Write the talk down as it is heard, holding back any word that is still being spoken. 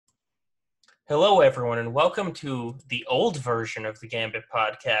Hello, everyone, and welcome to the old version of the Gambit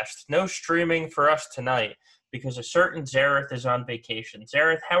podcast. No streaming for us tonight because a certain Zareth is on vacation.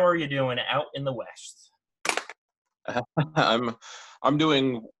 Zareth, how are you doing out in the West? I'm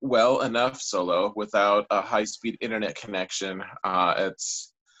doing well enough solo without a high-speed internet connection.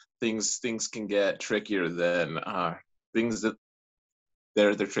 It's things can get trickier than things that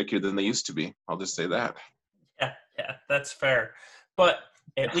they're trickier than they used to be. I'll just say that. Yeah, that's fair. But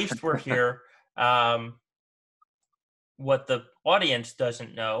at least we're here. What the audience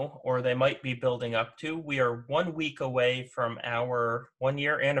doesn't know, or they might be building up to, we are 1 week away from our 1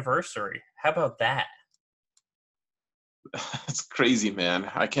 year anniversary. How about that? It's crazy,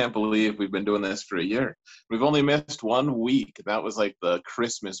 man. I can't believe we've been doing this for a year. We've only missed 1 week. That was like the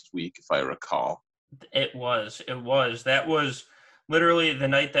Christmas week, if I recall. It was. That was literally the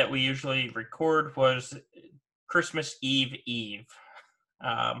night that we usually record was Christmas Eve.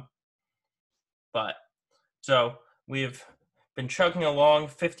 Um, but so we've been chugging along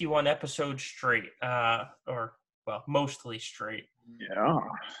 51 episodes straight, mostly straight.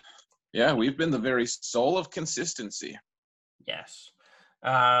 Yeah, we've been the very soul of consistency. Yes.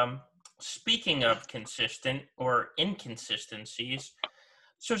 Speaking of consistent or inconsistencies,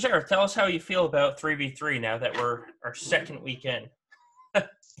 so Zara, tell us how you feel about 3v3 now that we're our second weekend.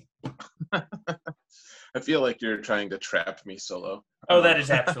 I feel like you're trying to trap me, Solo. Oh, that is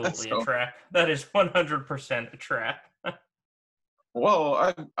absolutely a trap. That is 100% a trap.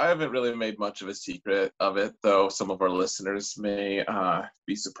 Well, I haven't really made much of a secret of it, though some of our listeners may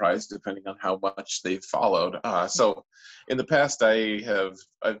be surprised depending on how much they've followed. So in the past,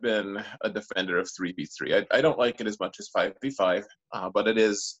 I've been a defender of 3v3. I don't like it as much as 5v5, but it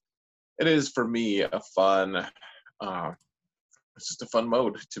is for me a fun it's just a fun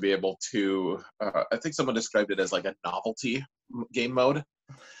mode to be able to I think someone described it as like a novelty game mode,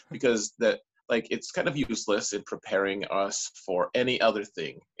 because that, like, it's kind of useless in preparing us for any other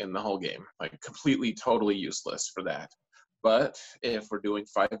thing in the whole game, like completely totally useless for that. But if we're doing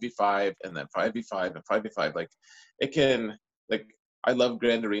 5v5 and then 5v5 and 5v5, like, it can, like, I love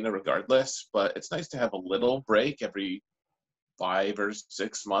Grand Arena regardless, but it's nice to have a little break every 5 or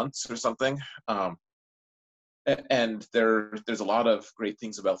 6 months or something. And there's a lot of great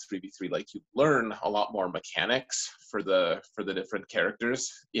things about 3v3. Like, you learn a lot more mechanics for the different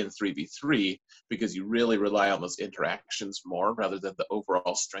characters in 3v3 because you really rely on those interactions more rather than the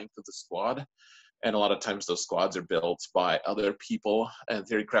overall strength of the squad. And a lot of times those squads are built by other people and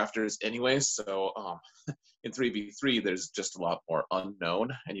theory crafters anyways. So in 3v3 there's just a lot more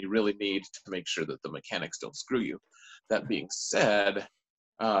unknown, and you really need to make sure that the mechanics don't screw you. That being said,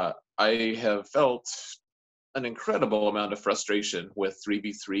 I have felt an incredible amount of frustration with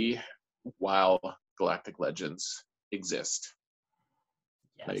 3v3 while Galactic Legends exist.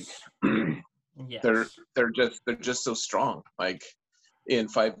 Yes. Like, yes. they're just so strong. Like, in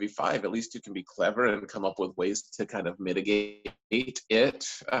 5v5, at least you can be clever and come up with ways to kind of mitigate it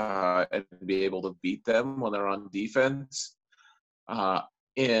and be able to beat them when they're on defense.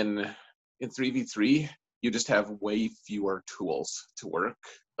 In 3v3, you just have way fewer tools to work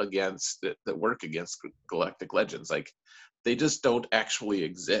against that work against Galactic Legends. Like, they just don't actually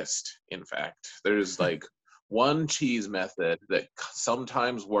exist. In fact, there's like one cheese method that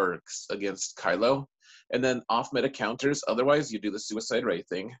sometimes works against Kylo, and then off meta counters. Otherwise, you do the suicide ray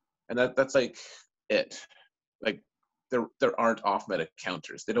thing, and that's like it. Like, there aren't off meta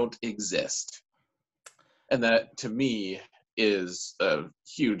counters. They don't exist, and that to me is a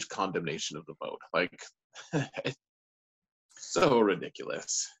huge condemnation of the mode. Like, it's so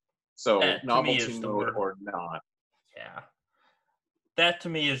ridiculous. So novelty mode or not. Yeah. That to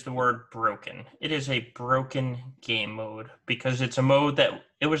me is the word broken. It is a broken game mode because it's a mode that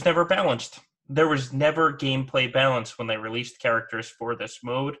it was never balanced. There was never gameplay balance when they released characters for this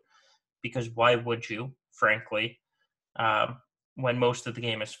mode, because why would you, frankly, when most of the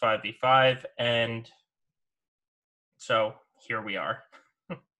game is 5v5, and so here we are.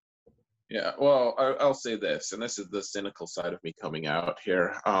 Yeah, well, I'll say this, and this is the cynical side of me coming out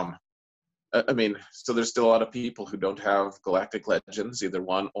here. I mean, so there's still a lot of people who don't have Galactic Legends, either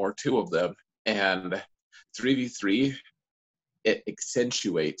one or two of them, and 3v3, it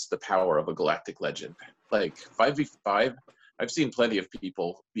accentuates the power of a Galactic Legend. Like, 5v5, I've seen plenty of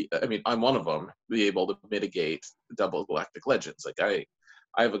people, I'm one of them, be able to mitigate double Galactic Legends. Like, I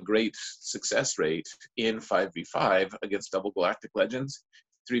have a great success rate in 5v5 against double Galactic Legends.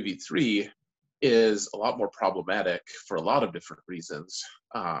 3v3 is a lot more problematic for a lot of different reasons,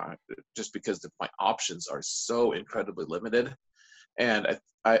 just because my options are so incredibly limited. And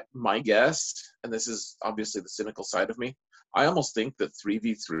my guess, and this is obviously the cynical side of me, I almost think that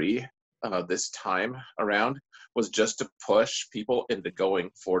 3v3 this time around was just to push people into going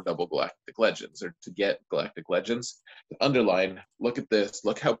for double Galactic Legends or to get Galactic Legends. Underline, look at this,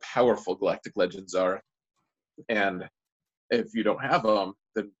 look how powerful Galactic Legends are. And if you don't have them,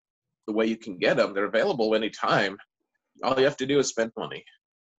 then the way you can get them, they're available anytime. All you have to do is spend money.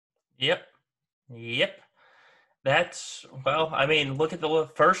 Yep. That's, well, I mean, look at the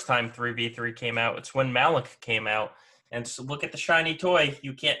first time 3v3 came out. It's when Malik came out. And so look at the shiny toy.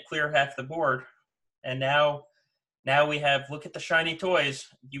 You can't clear half the board. And now we have, look at the shiny toys.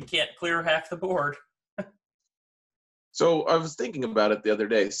 You can't clear half the board. So I was thinking about it the other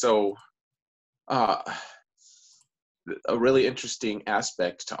day. So a really interesting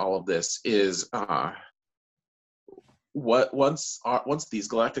aspect to all of this is once these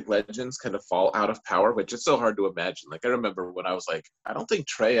Galactic Legends kind of fall out of power, which is so hard to imagine. Like I remember when I was like, I don't think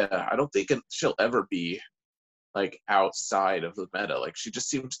she'll ever be like outside of the meta. Like she just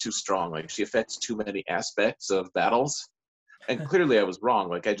seems too strong. Like she affects too many aspects of battles. And clearly I was wrong.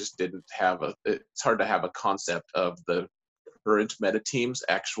 Like I just didn't have it's hard to have a concept of the current meta teams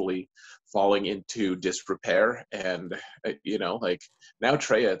actually falling into disrepair. And like now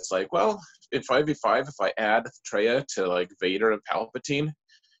Traya, it's like, well, in 5v5, if I add Traya to like Vader and Palpatine,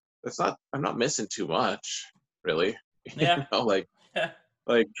 I'm not missing too much, really. Yeah. Like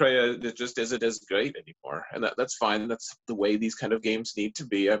like Traya, it just isn't as great anymore, and that's fine. That's the way these kind of games need to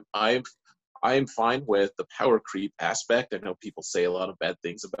be. I'm fine with the power creep aspect. I know people say a lot of bad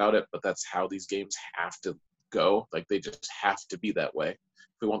things about it, but that's how these games have to go. Like they just have to be that way.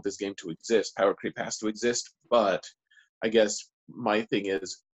 If we want this game to exist, power creep has to exist. But I guess my thing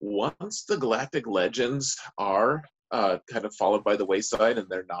is, once the Galactic Legends are kind of followed by the wayside and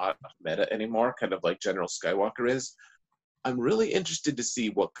they're not meta anymore, kind of like General Skywalker is, I'm really interested to see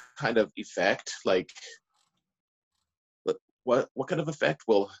what kind of effect, like what kind of effect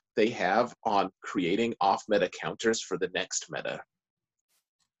will they have on creating off-meta counters for the next meta?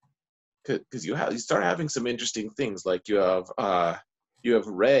 Because you start having some interesting things, like you have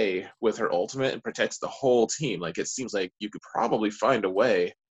Rey with her ultimate and protects the whole team. Like it seems like you could probably find a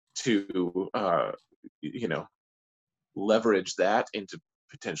way to leverage that into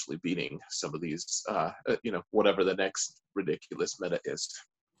potentially beating some of these whatever the next ridiculous meta is.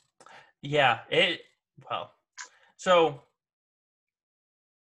 Yeah, so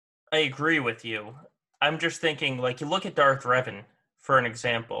I agree with you. I'm just thinking, like, you look at Darth Revan for an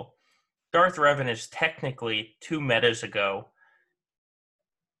example. Darth Revan is technically 2 metas ago.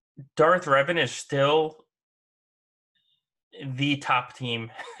 Darth Revan is still the top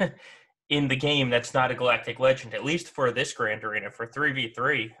team in the game that's not a Galactic Legend, at least for this Grand Arena. For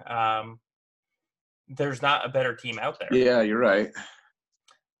 3v3, there's not a better team out there. Yeah, you're right.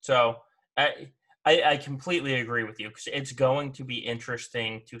 So I completely agree with you, because it's going to be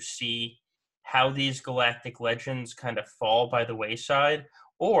interesting to see how these Galactic Legends kind of fall by the wayside,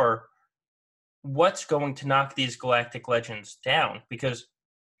 or what's going to knock these Galactic Legends down, because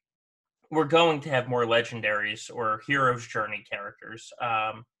we're going to have more legendaries or hero's journey characters.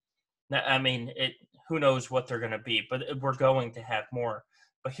 I mean, who knows what they're going to be, but we're going to have more.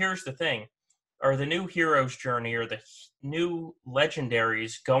 But here's the thing. Are the new hero's journey or the new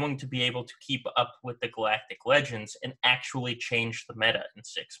legendaries going to be able to keep up with the Galactic Legends and actually change the meta in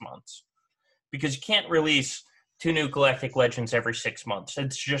 6 months? Because you can't release 2 new Galactic Legends every 6 months.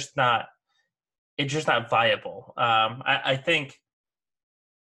 It's just not viable. I think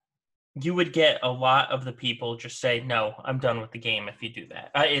you would get a lot of the people just say, no, I'm done with the game if you do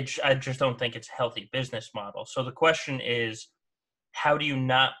that. I just don't think it's a healthy business model. So the question is, how do you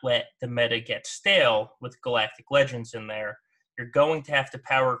not let the meta get stale with Galactic Legends in there? You're going to have to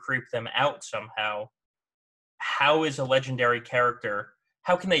power creep them out somehow. How is a legendary character?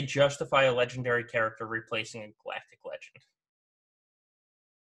 How can they justify a legendary character replacing a Galactic Legend?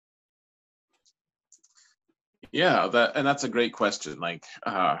 Yeah, that's a great question. Like,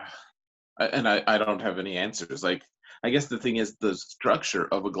 and I don't have any answers. Like, I guess the thing is, the structure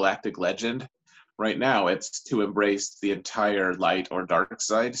of a Galactic Legend right now, it's to embrace the entire light or dark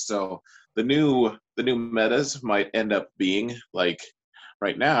side. So the new metas might end up being like,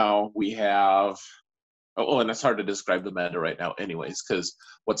 right now we have and it's hard to describe the meta right now anyways, because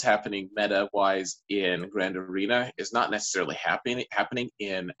what's happening meta wise in Grand Arena is not necessarily happening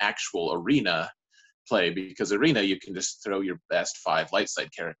in actual arena play, because arena you can just throw your best 5 light side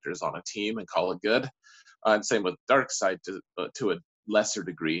characters on a team and call it good. And same with dark side to a lesser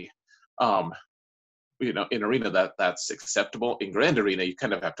degree. In arena that's acceptable. In Grand Arena, you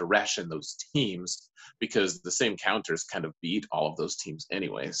kind of have to ration those teams because the same counters kind of beat all of those teams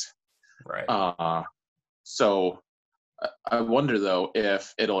anyways. Right. So I wonder though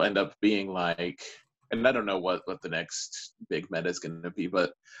if it'll end up being like, and I don't know what the next big meta is going to be,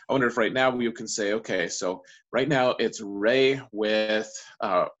 but I wonder if right now we can say, okay, so right now it's Rey with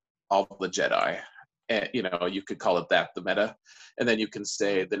all the Jedi, and you could call it that the meta, and then you can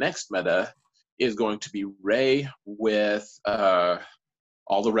say the next meta is going to be Rey with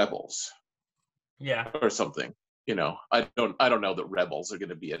all the rebels Yeah. or something. I don't know that rebels are going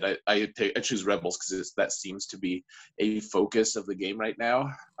to be it. I choose rebels because that seems to be a focus of the game right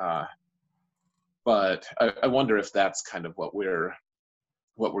now. But I wonder if that's kind of what we're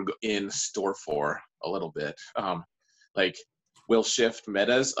in store for a little bit. Like we'll shift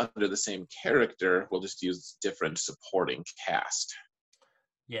metas under the same character. We'll just use different supporting cast.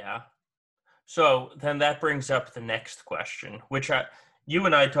 Yeah. So then that brings up the next question, which you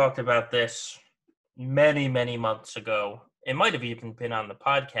and I talked about this many, many months ago. It might have even been on the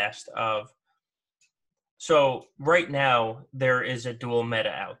podcast so right now there is a dual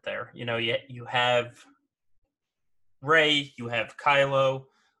meta out there. You have Rey, you have Kylo,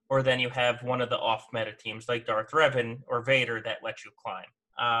 or then you have one of the off meta teams like Darth Revan or Vader that lets you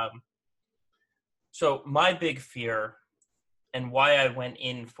climb. So my big fear and why I went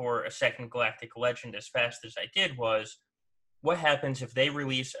in for a second Galactic Legend as fast as I did was, what happens if they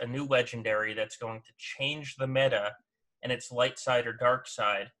release a new legendary that's going to change the meta and it's light side or dark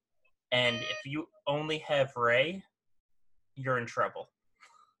side, and if you only have Rey, you're in trouble.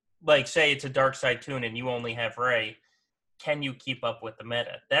 Like, say it's a dark side tune and you only have Rey, can you keep up with the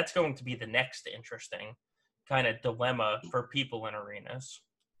meta? That's going to be the next interesting kind of dilemma for people in arenas.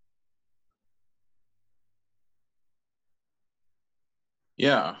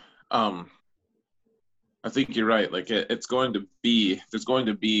 Yeah. I think you're right. Like it's going to be, there's going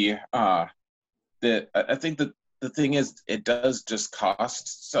to be that. I think that the thing is, it does just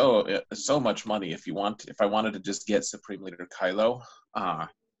cost so much money. If I wanted to just get Supreme Leader Kylo,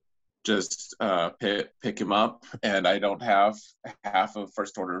 just pick him up, and I don't have half of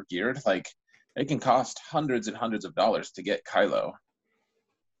First Order geared. Like it can cost hundreds and hundreds of dollars to get Kylo.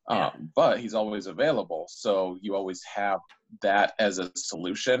 Yeah. But he's always available, so you always have that as a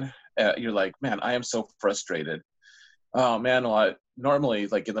solution. You're like, man, I am so frustrated. Oh man, well, normally,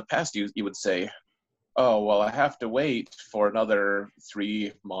 like in the past, you would say, oh well, I have to wait for another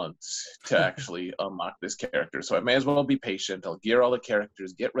 3 months to actually unlock this character, so I may as well be patient. I'll gear all the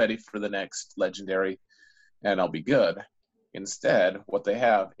characters, get ready for the next legendary, and I'll be good. Instead, what they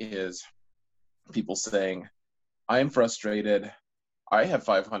have is people saying, I am frustrated. I have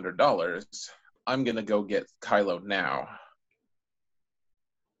 $500. I'm going to go get Kylo now.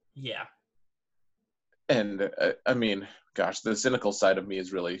 Yeah. And I mean, gosh, the cynical side of me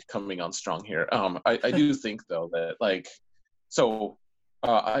is really coming on strong here. I do think though that like, so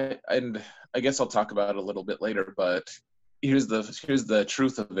I guess I'll talk about it a little bit later, but here's the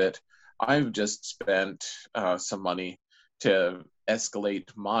truth of it. I've just spent some money to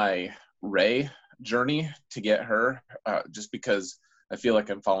escalate my Rey journey to get her, just because I feel like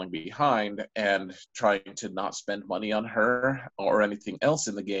I'm falling behind, and trying to not spend money on her or anything else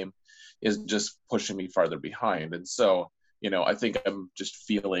in the game is just pushing me farther behind. And so, I think I'm just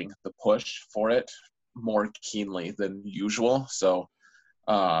feeling the push for it more keenly than usual. So,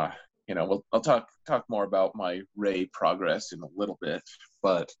 I'll talk more about my Rey progress in a little bit,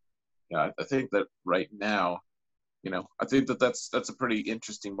 but yeah, I think that right now, I think that that's a pretty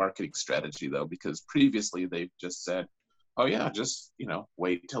interesting marketing strategy though, because previously they've just said, oh yeah, just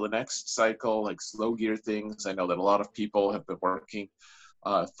wait till the next cycle, like slow gear things. I know that a lot of people have been working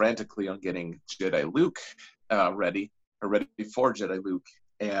frantically on getting Jedi Luke ready for Jedi Luke,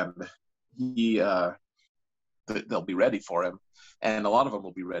 and they'll be ready for him, and a lot of them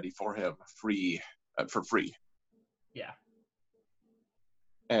will be ready for him for free. Yeah.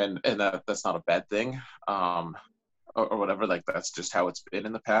 And that's not a bad thing, or whatever. Like that's just how it's been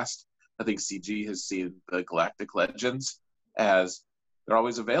in the past. I think CG has seen the Galactic Legends as they're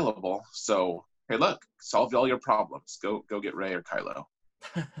always available. So hey, look, solve all your problems. Go get Rey or Kylo.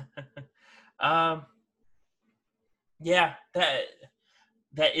 Yeah,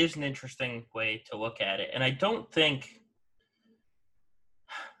 that is an interesting way to look at it, and I don't think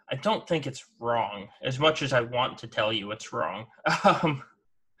it's wrong as much as I want to tell you it's wrong.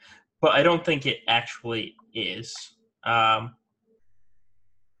 But I don't think it actually is.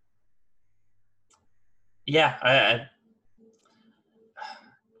 Yeah,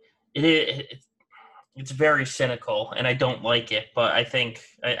 it's very cynical, and I don't like it. But I think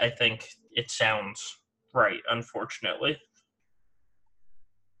it sounds right. Unfortunately.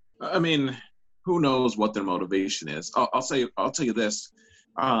 I mean, who knows what their motivation is? I'll tell you this.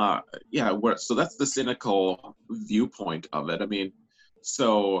 Uh, yeah, so that's the cynical viewpoint of it. I mean,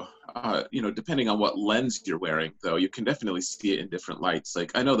 so depending on what lens you're wearing, though, you can definitely see it in different lights.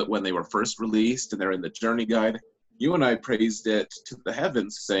 Like I know that when they were first released and they're in the journey guide, you and I praised it to the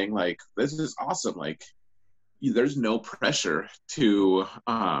heavens, saying like, "This is awesome!" Like, there's no pressure to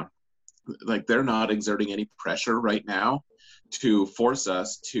like they're not exerting any pressure right now to force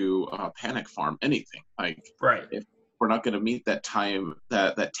us to panic farm anything. Like Right. if we're not going to meet that time,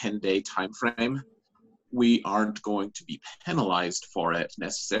 that 10-day time frame, we aren't going to be penalized for it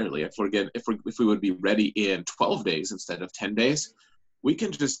necessarily. If we would be ready in 12 days instead of 10 days, we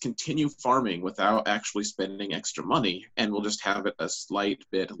can just continue farming without actually spending extra money, and we'll just have it a slight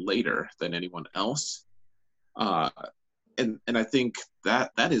bit later than anyone else. Uh, and I think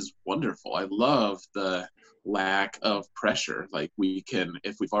that is wonderful. I love the lack of pressure. Like we can,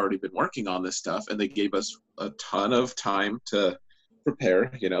 if we've already been working on this stuff, and they gave us a ton of time to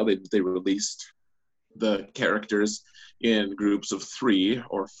prepare. You know, they released the characters in groups of 3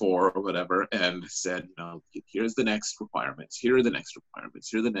 or 4 or whatever, and said, here's the next requirements. Here are the next requirements.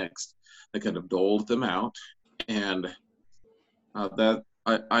 Here are the next. They kind of doled them out, and that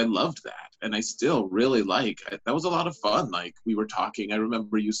I loved that, and I still really that was a lot of fun. Like we were talking, I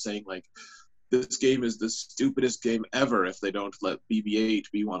remember you saying like, this game is the stupidest game ever if they don't let BB-8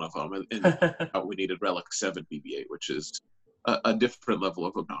 be one of them, and we needed Relic 7 BB-8, which is a different level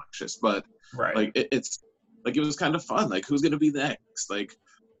of obnoxious. But Right. like it's like it was kind of fun. Like who's gonna be next? Like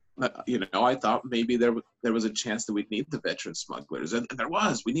I thought maybe there was a chance that we'd need the veteran smugglers, and there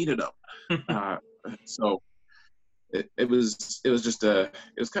was. We needed them. So it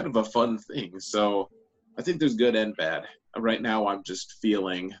was kind of a fun thing. So I think there's good and bad. Right now I'm just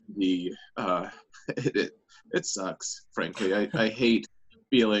feeling the it sucks, frankly. I hate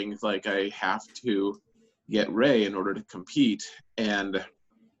feeling like I have to get Ray in order to compete, and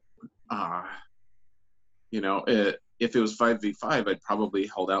if it was 5v5, I'd probably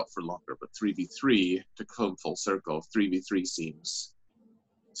hold out for longer, but 3v3, to come full circle, 3v3 seems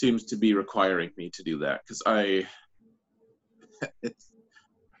to be requiring me to do that, because it's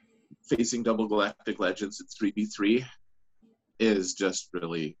facing double galactic legends at 3v3 is just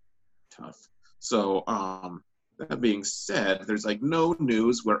really tough. So that being said, there's like no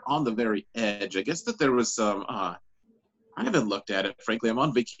news. We're on the very edge. I guess that there was some I haven't looked at it, frankly. I'm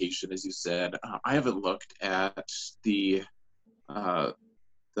on vacation, as you said. I haven't looked at the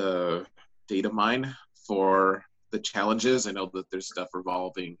data mine for the challenges. I know that there's stuff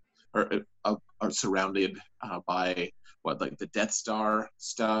revolving or are surrounded by like the Death Star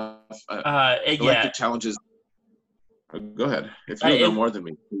stuff. Yeah. Challenges. Go ahead. If you know more than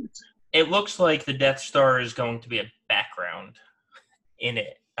me, please. It looks like the Death Star is going to be a background in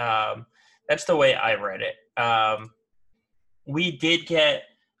it. That's the way I read it. We did get,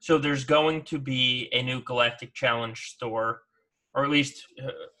 so there's going to be a new Galactic Challenge store, or at least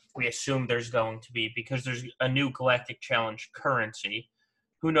we assume there's going to be, because there's a new Galactic Challenge currency.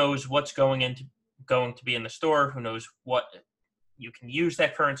 Who knows what's going to be in the store? Who knows what you can use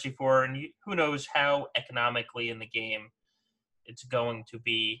that currency for? And who knows how economically in the game it's going to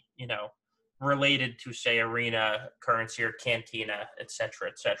be, related to, say, arena currency or cantina, et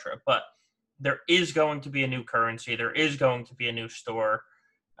cetera, But there is going to be a new currency. There is going to be a new store.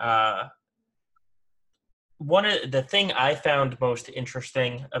 One of the thing I found most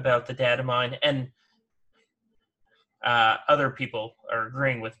interesting about the data mine, and other people are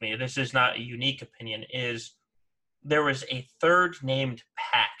agreeing with me, this is not a unique opinion, is there was a third named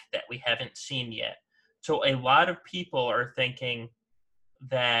pack that we haven't seen yet. So a lot of people are thinking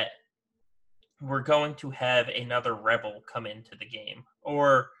that we're going to have another rebel come into the game,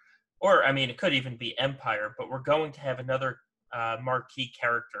 or I mean, it could even be Empire, but we're going to have another marquee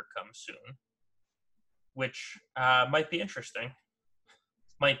character come soon, which might be interesting.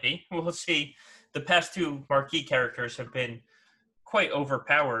 Might be. We'll see. The past 2 marquee characters have been quite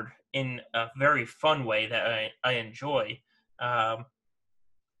overpowered in a very fun way that I enjoy.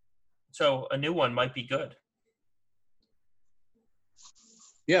 So a new one might be good.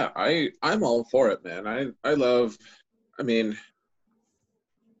 Yeah, I'm all for it, man. I love, I mean,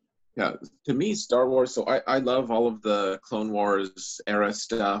 yeah, to me, Star Wars, so I love all of the Clone Wars era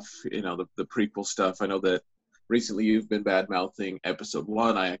stuff, the prequel stuff. I know that recently you've been bad-mouthing Episode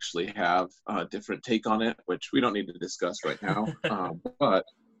 1. I actually have a different take on it, which we don't need to discuss right now. But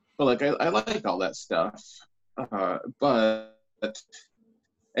like, I like all that stuff. But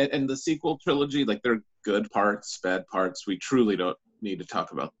and the sequel trilogy, like, there are good parts, bad parts. We truly don't need to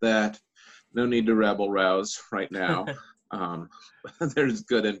talk about that. No need to rabble rouse right now. There's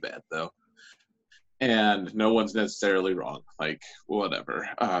good and bad, though. and no one's necessarily wrong. Like whatever,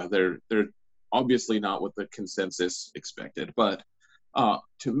 they're obviously not what the consensus expected, but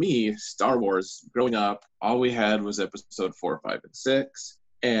to me, Star Wars growing up, all we had was episode 4, 5, and 6,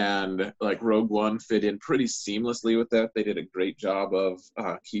 and like Rogue One fit in pretty seamlessly with that. They did a great job of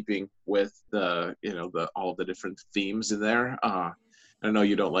keeping with the the all the different themes in there. I know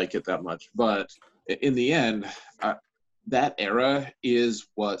you don't like it that much, but in the end, that era is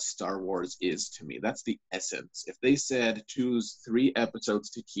what Star Wars is to me. That's the essence. If they said choose 3 episodes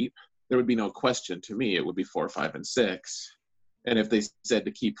to keep, there would be no question to me. It would be 4, 5, and 6. And if they said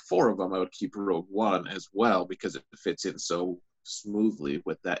to keep 4 of them, I would keep Rogue One as well because it fits in so smoothly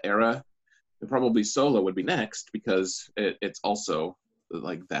with that era. And probably Solo would be next because it's also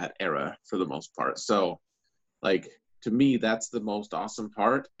like that era for the most part. So, like, to me, that's the most awesome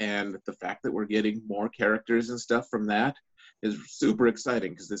part. And the fact that we're getting more characters and stuff from that is super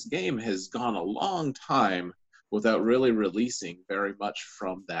exciting because this game has gone a long time without really releasing very much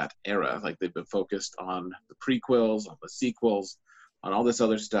from that era. Like they've been focused on the prequels, on the sequels, on all this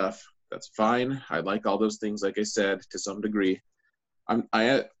other stuff. That's fine. I like all those things, like I said, to some degree.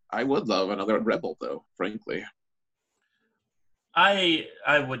 I would love another Rebel though, frankly. I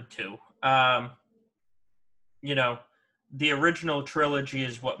would too. You know, the original trilogy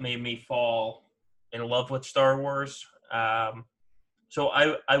is what made me fall in love with Star Wars. So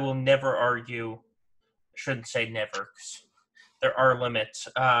I will never argue. Shouldn't say never, 'cause there are limits.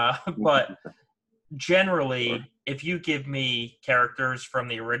 But generally, Sure. if you give me characters from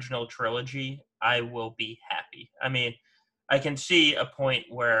the original trilogy, I will be happy. I mean, I can see a point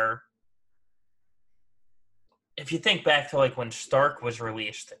where if you think back to like when Stark was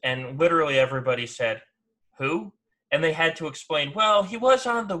released and literally everybody said, "Who?" And they had to explain, well, he was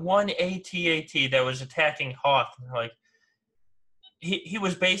on the one AT-AT that was attacking Hoth. And like he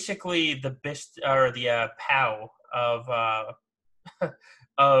was basically the best or the POW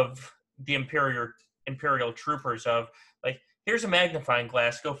of the Imperial troopers of like, here's a magnifying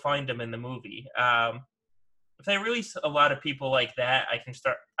glass, go find him in the movie. If they release a lot of people like that,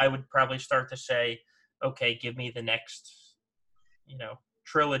 I would probably start to say, okay, give me the next,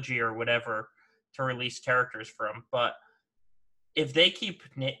 trilogy or whatever to release characters from. But if they keep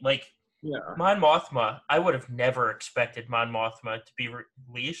like Yeah. Mon Mothma, I would have never expected Mon Mothma to be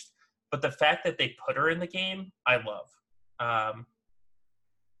released, but the fact that they put her in the game, I love. Um,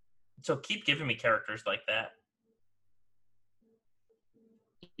 so keep giving me characters like that.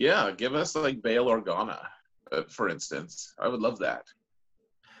 Yeah, give us like Bail Organa, for instance. I would love that.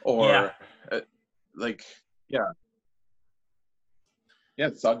 Yeah, Or like, yeah, yeah,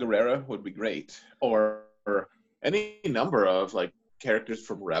 Saw Gerrera would be great. Or any number of like characters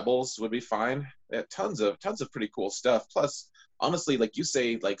from Rebels would be fine. Yeah, tons of pretty cool stuff. Plus, honestly, like you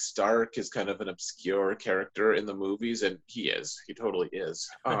say, like Stark is kind of an obscure character in the movies, and he is. He totally is.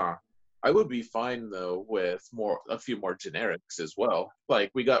 I would be fine though with a few more generics as well. Like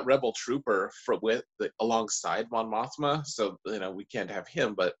we got Rebel Trooper alongside Mon Mothma, so we can't have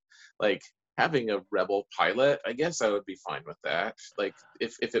him, but like having a Rebel pilot, I guess I would be fine with that. Like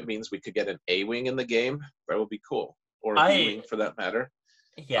if it means we could get an A-wing in the game, that would be cool, or a I B-wing for that matter.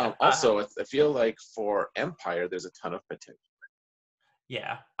 yeah, Also, I feel like for Empire, there's a ton of potential.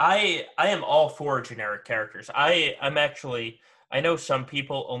 yeah. I am all for generic characters. I'm actually I know some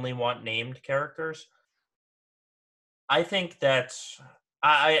people only want named characters. I think that's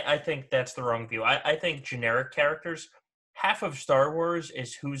I think that's the wrong view. I think generic characters, half of Star Wars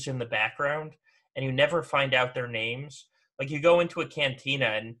is who's in the background and you never find out their names. Like you go into a cantina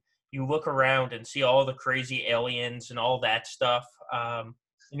and you look around and see all the crazy aliens and all that stuff. And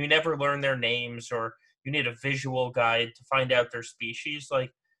you never learn their names or you need a visual guide to find out their species.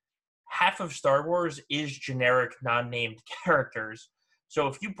 Like half of Star Wars is generic non-named characters. So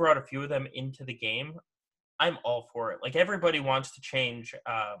if you brought a few of them into the game, I'm all for it. Like everybody wants to change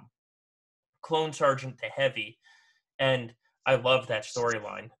Clone Sergeant to Heavy, and I love that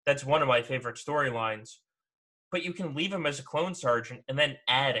storyline. That's one of my favorite storylines. But you can leave him as a Clone Sergeant and then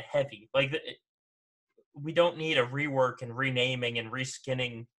add a Heavy. Like we don't need a rework and renaming and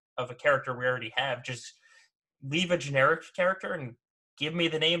reskinning of a character we already have. Just leave a generic character and give me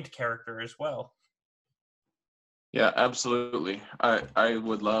the named character as well. Yeah, absolutely. I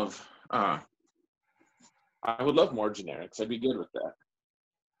would love more generics. I'd be good with that.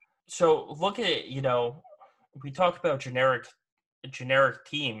 So look at we talk about generic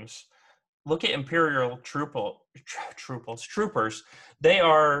teams. Look at Imperial troopers. They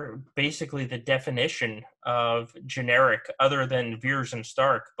are basically the definition of generic, other than Veers and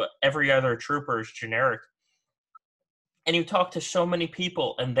Stark. But every other trooper is generic. And you talk to so many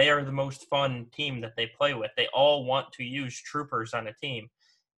people, and they are the most fun team that they play with. They all want to use troopers on a team,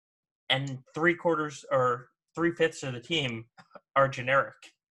 and 3/4 or 3/5 of the team are generic.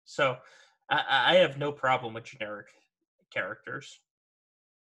 So I have no problem with generic characters.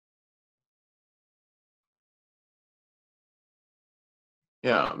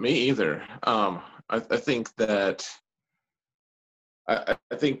 Yeah, me either. I think that I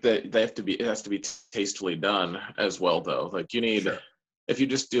think that they have to be it has to be tastefully done as well, though. Like you need Sure. if you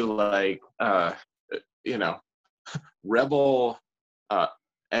just do like you know rebel uh,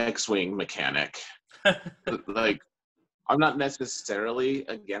 X-wing mechanic, like I'm not necessarily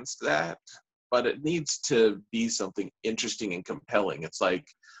against that, but it needs to be something interesting and compelling. It's like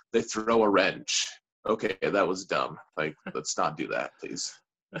they throw a wrench. Okay, that was dumb. Like, let's not do that, please.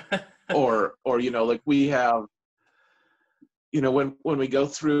 Or like we have, when we go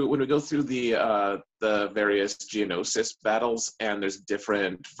through the various Geonosis battles, and there's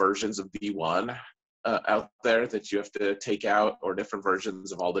different versions of B1 out there that you have to take out, or different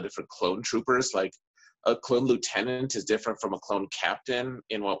versions of all the different clone troopers. Like a clone lieutenant is different from a clone captain.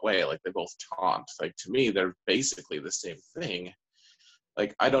 In what way? Like they both taunt. Like to me, they're basically the same thing.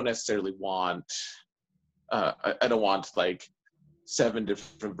 Like I don't necessarily want. I don't want like 7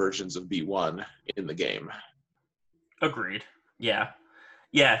 different versions of B1 in the game. Agreed. Yeah.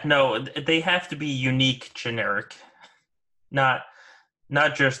 Yeah, no, they have to be unique, generic. Not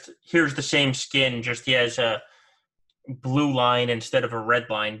not just here's the same skin, just he has a blue line instead of a red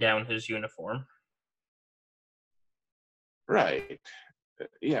line down his uniform. Right.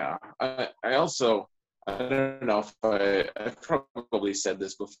 Yeah. I also, I don't know if I've probably said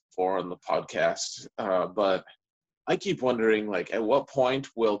this before on the podcast, but I keep wondering, like, at what point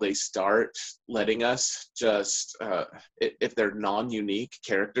will they start letting us just, if they're non-unique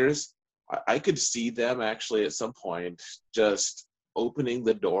characters, I could see them actually at some point just opening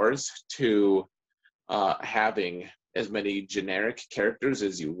the doors to having as many generic characters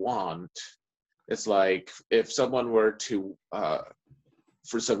as you want. It's like if someone were to,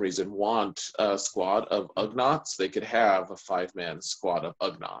 for some reason, want a squad of Ugnaughts, they could have a 5-man squad of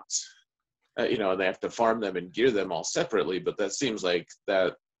Ugnaughts. And they have to farm them and gear them all separately, but that seems like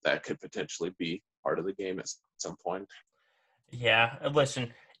that could potentially be part of the game at some point. Yeah,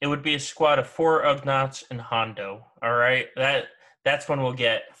 listen, it would be a squad of 4 Ugnaughts and Hondo. All right, that's when we'll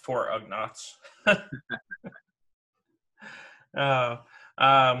get 4 Ugnaughts. Oh,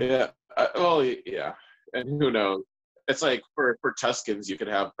 Yeah. Yeah. And who knows? It's like for Tuscans, you could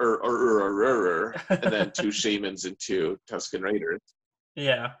have and then 2 shamans and 2 Tuscan raiders.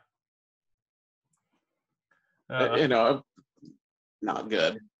 yeah. Uh, You know, not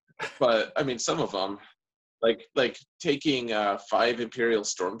good. But I mean, some of them, like taking 5 Imperial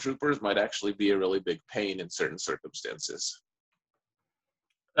stormtroopers, might actually be a really big pain in certain circumstances.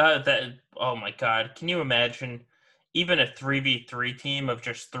 that oh my god, can you imagine even a 3v3 team of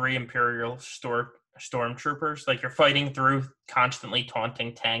just 3 Imperial stormtroopers? Like you're fighting through constantly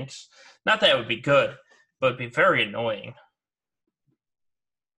taunting tanks. Not that it would be good, but it'd be very annoying.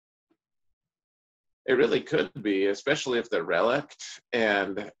 It really could be, especially if they're relict,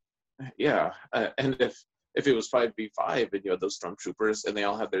 and yeah, and if it was 5v5 and you had those stormtroopers and they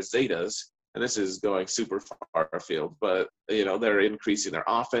all had their zetas, and this is going super far afield, but they're increasing their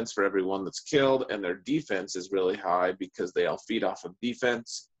offense for everyone that's killed, and their defense is really high because they all feed off of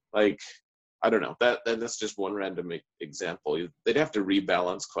defense. Like I don't know, that's just one random example. They'd have to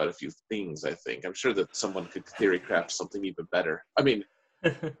rebalance quite a few things. I think I'm sure that someone could theory craft something even better. I mean,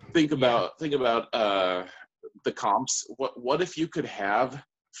 think Yeah. about the comps. What if you could have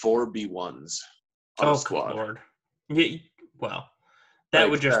 4 B1s on a Oh, good squad? lord. Yeah, well, that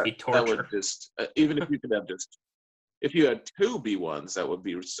would Like just be that would torture. just even if you could have just if you had 2 B1s, that would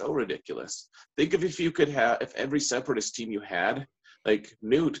be so ridiculous. Think of if every separatist team you had, like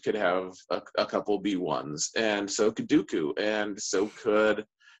Newt could have a couple B1s, and so could Dooku, and so could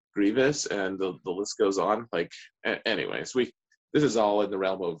Grievous, and the list goes on. Like, anyways, this is all in the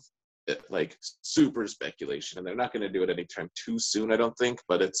realm of like super speculation, and they're not going to do it anytime too soon, I don't think.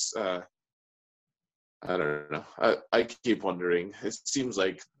 But it's I don't know. I keep wondering. It seems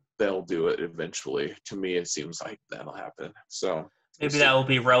like they'll do it eventually. To me, it seems like that'll happen. So we'll Maybe that see. will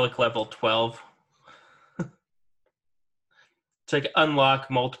be relic level 12. It's like unlock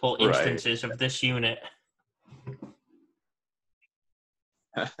multiple Right. instances of this unit.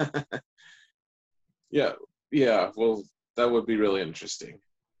 Yeah. Yeah. Well, that would be really interesting.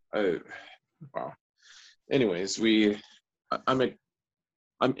 I, wow. Anyways, I'm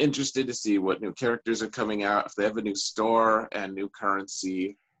I'm interested to see what new characters are coming out. If they have a new store and new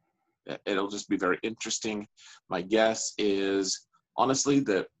currency, it'll just be very interesting. My guess is honestly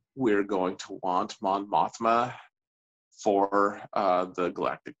that we're going to want Mon Mothma for the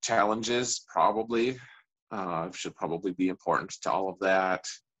Galactic Challenges, probably. Should probably be important to all of that.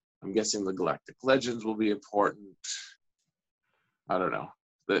 I'm guessing the Galactic Legends will be important. I don't know.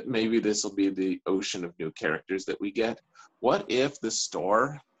 That maybe this will be the ocean of new characters that we get. What if the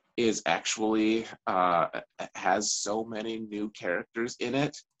store is actually has so many new characters in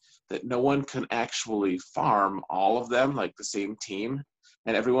it that no one can actually farm all of them like the same team,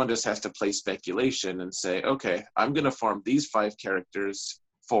 and everyone just has to play speculation and say, okay, I'm going to farm these 5 characters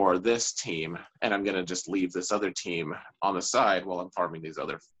for this team, and I'm going to just leave this other team on the side while I'm farming these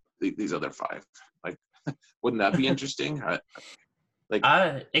other 5. Like, wouldn't that be interesting? Like,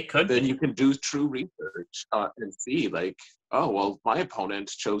 It could then be. you can do true research and see, like, oh, well, my opponent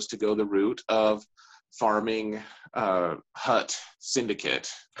chose to go the route of farming Hut Syndicate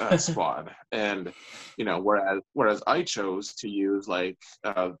squad, and whereas I chose to use like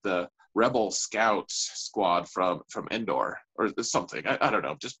the Rebel Scouts squad from Endor or something. I don't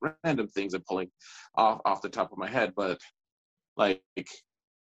know, just random things I'm pulling off the top of my head, but like,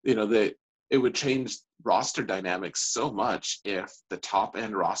 it would change roster dynamics so much if the top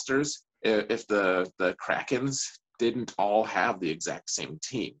end rosters, if the Krakens didn't all have the exact same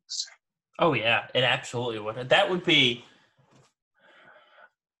teams. Oh yeah, it absolutely would. That would be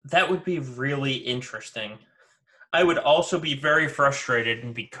really interesting. I would also be very frustrated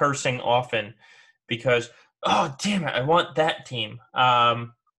and be cursing often because, oh damn it, I want that team.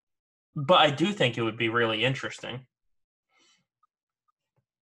 But I do think it would be really interesting.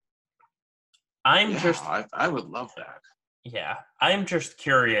 I would love that. Yeah, I'm just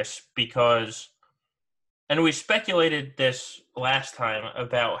curious because, and we speculated this last time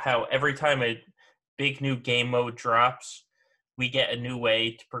about how every time a big new game mode drops, we get a new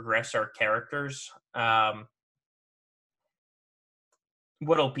way to progress our characters.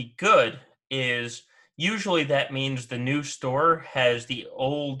 What'll be good is usually that means the new store has the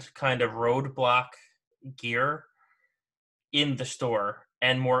old kind of roadblock gear in the store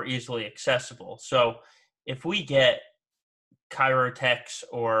and more easily accessible. So if we get Chirotechs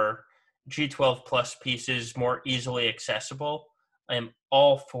or G12 Plus pieces more easily accessible, I'm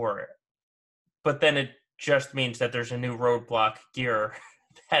all for it. But then it just means that there's a new roadblock gear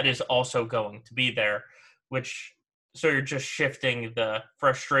that is also going to be there, so you're just shifting the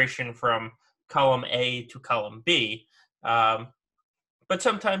frustration from column A to column B. But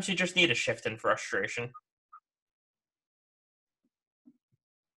sometimes you just need a shift in frustration.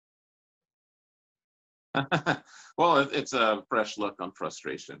 Well, it's a fresh look on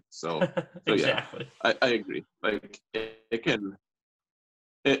frustration. So Exactly. Yeah, I agree. Like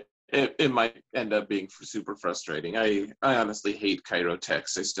it might end up being super frustrating. I honestly hate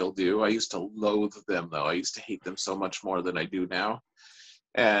Chirotechs. I still do. I used to loathe them though. I used to hate them so much more than I do now.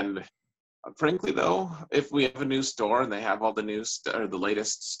 And frankly though, if we have a new store and they have all the new or the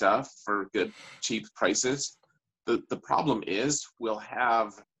latest stuff for good cheap prices, the problem is we'll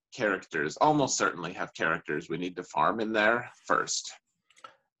have characters, almost certainly have characters we need to farm in there first.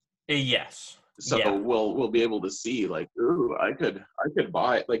 Yes. So yeah. we'll be able to see like, ooh, I could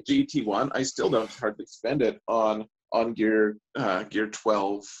buy like GT1. I still don't hardly spend it on gear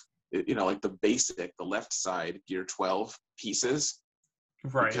 12, like the basic, the left side gear 12 pieces,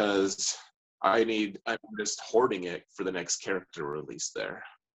 Right. because I'm just hoarding it for the next character release there.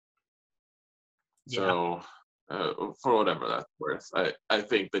 Yeah. So for whatever that's worth, I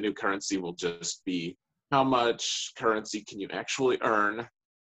think the new currency will just be how much currency can you actually earn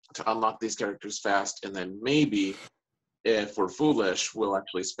to unlock these characters fast, and then maybe if we're foolish, we'll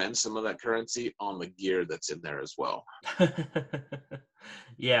actually spend some of that currency on the gear that's in there as well.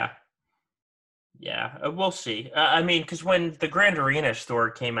 Yeah, we'll see. I mean, because when the Grand Arena store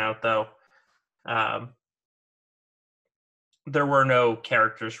came out, though, there were no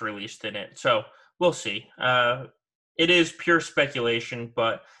characters released in it, so we'll see. It is pure speculation,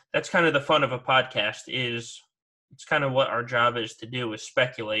 but that's kind of the fun of a podcast. It's kind of what our job is to do, is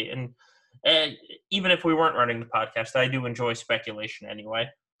speculate. And even if we weren't running the podcast, I do enjoy speculation anyway.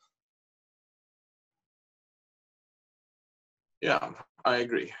 Yeah, I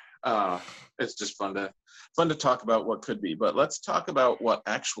agree. It's just fun to talk about what could be. But let's talk about what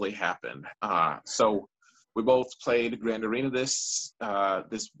actually happened. So we both played Grand Arena this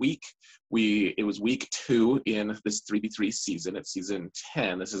week. It was week 2 in this 3v3 season. It's season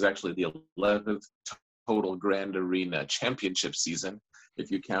 10. This is actually the 11th total Grand Arena championship season, if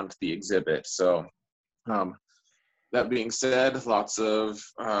you count the exhibit. So that being said, lots of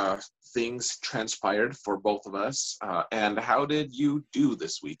things transpired for both of us. And how did you do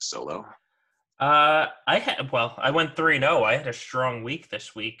this week, Solo? I went 3-0. I had a strong week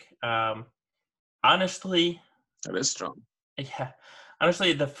this week. Honestly, That is strong. yeah.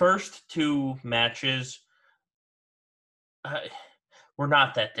 Honestly, the first two matches were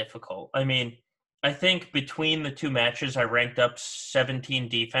not that difficult. I mean, I think between the two matches, I ranked up 17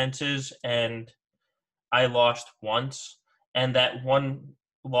 defenses and I lost once. And that one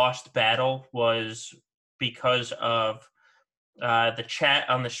lost battle was because of the chat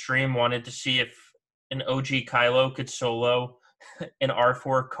on the stream wanted to see if an OG Kylo could solo an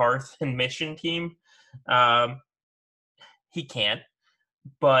R4 Karth and mission team. Um, he can't.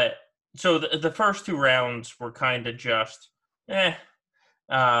 But so the first two rounds were kind of just eh.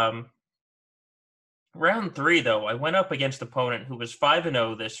 Um, round three, though, I went up against an opponent who was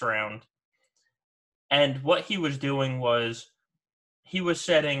 5-0 this round. And what he was doing was he was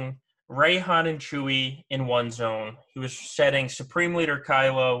setting Rey, Han, and Chewie in one zone. He was setting Supreme Leader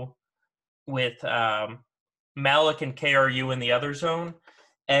Kylo with Malik and KRU in the other zone.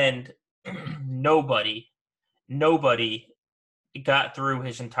 And nobody got through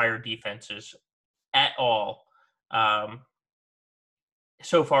his entire defenses at all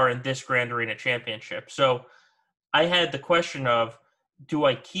so far in this Grand Arena Championship. So I had the question of, do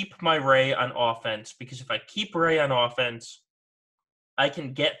I keep my Rey on offense? Because if I keep Rey on offense, I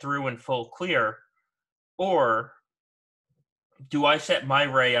can get through in full clear. Or do I set my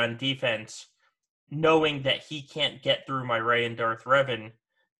Rey on defense, knowing that he can't get through my Rey and Darth Revan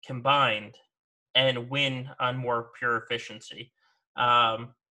combined, and win on more pure efficiency?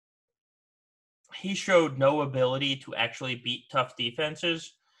 He showed no ability to actually beat tough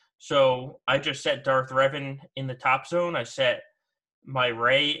defenses. So I just set Darth Revan in the top zone. I set my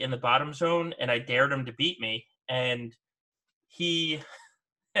Rey in the bottom zone, and I dared him to beat me. And he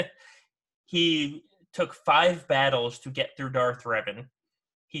he took 5 battles to get through Darth Revan.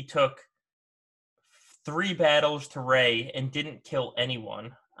 He took 3 battles to Rey and didn't kill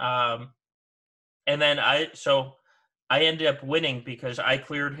anyone. And then I ended up winning because I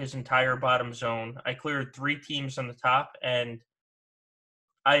cleared his entire bottom zone. I cleared 3 teams on the top, and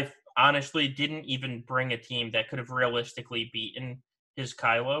I honestly didn't even bring a team that could have realistically beaten his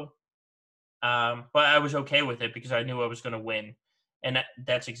Kylo. But I was okay with it because I knew I was going to win, and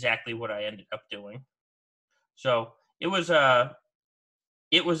that's exactly what I ended up doing. So it was a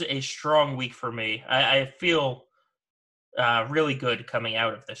strong week for me. I feel really good coming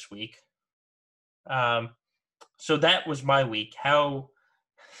out of this week. So that was my week. How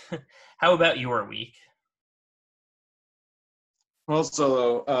about your week? Well,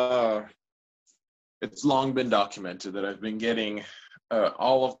 Solo, it's long been documented that I've been getting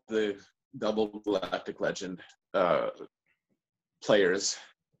all of the double Galactic Legend players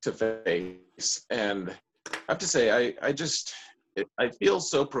to face, and I have to say, I feel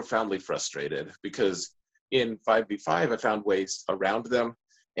so profoundly frustrated because in 5v5 I found ways around them,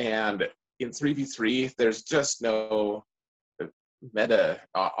 and in 3v3 there's just no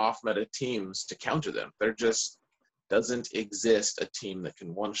off-meta teams to counter them. There just doesn't exist a team that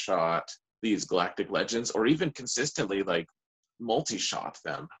can one-shot these Galactic Legends, or even consistently like multi-shot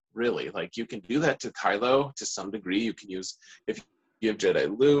them, really. Like, you can do that to Kylo to some degree. You can use, if you have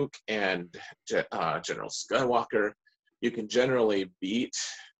Jedi Luke and General Skywalker, you can generally beat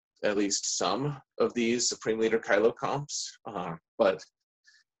at least some of these Supreme Leader Kylo comps. But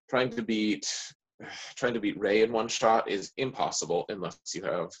trying to beat Rey in one shot is impossible unless you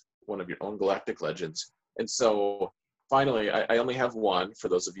have one of your own Galactic Legends. And so finally, I only have one. For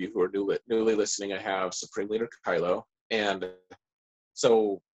those of you who are newly listening, I have Supreme Leader Kylo. And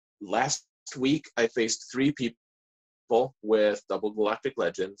so last week, I faced 3 people with double Galactic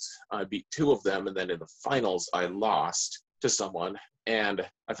Legends. I beat 2 of them, and then in the finals, I lost to someone. And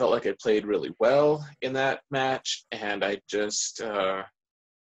I felt like I played really well in that match, and I just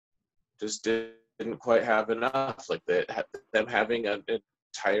didn't quite have enough. Like, them having an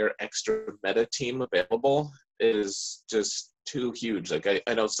entire extra meta team available is just too huge. Like,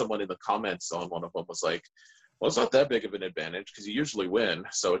 I know someone in the comments on one of them was like, well, it's not that big of an advantage because you usually win,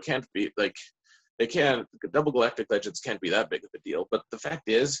 so it can't be like, double Galactic Legends can't be that big of a deal. But the fact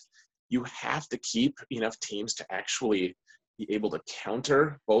is, you have to keep enough teams to actually be able to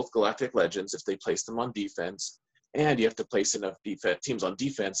counter both Galactic Legends if they place them on defense, and you have to place enough teams on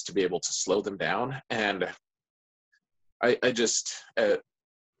defense to be able to slow them down. And I just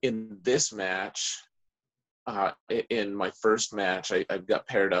in this match, in my first match, I got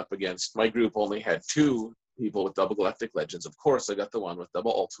paired up against, my group only had 2 people with double Galactic Legends. Of course, I got the one with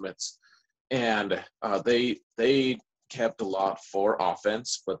double Ultimates, and they kept a lot for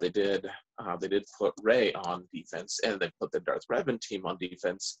offense, but they did put Ray on defense, and they put the Darth Revan team on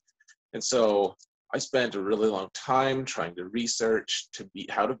defense. And so I spent a really long time trying to research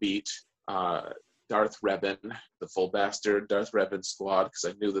how to beat Darth Revan, the full bastard Darth Revan squad, because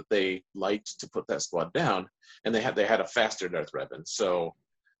I knew that they liked to put that squad down, and they had a faster Darth Revan, so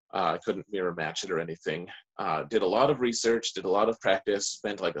I couldn't mirror match it or anything. Did a lot of research, did a lot of practice,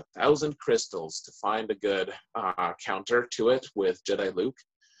 spent like 1,000 crystals to find a good counter to it with Jedi Luke.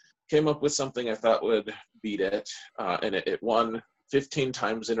 Came up with something I thought would beat it, and it won 15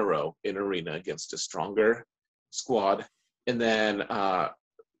 times in a row in arena against a stronger squad. And then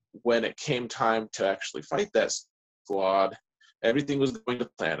when it came time to actually fight that squad, everything was going to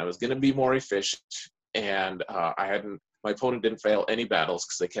plan. I was going to be more efficient, and my opponent didn't fail any battles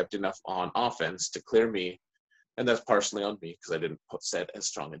because they kept enough on offense to clear me. And that's partially on me because I didn't set as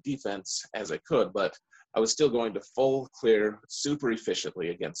strong a defense as I could, but I was still going to full clear super efficiently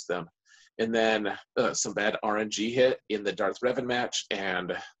against them. And then some bad RNG hit in the Darth Revan match,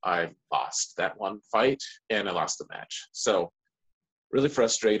 and I lost that one fight, and I lost the match. So really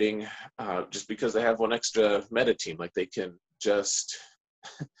frustrating, just because they have one extra meta team. Like they can just,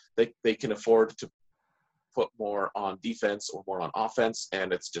 they can afford to put more on defense or more on offense,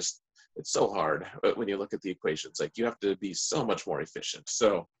 and it's so hard when you look at the equations. Like you have to be so much more efficient.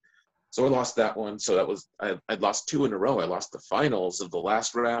 So I lost that one. So that was, I'd lost 2 in a row. I lost the finals of the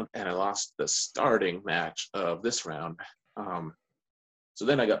last round, and I lost the starting match of this round. So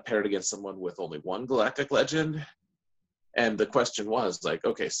then I got paired against someone with only 1 Galactic Legend. And the question was like,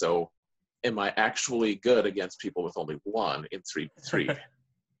 okay, so am I actually good against people with only 1 in 3v3?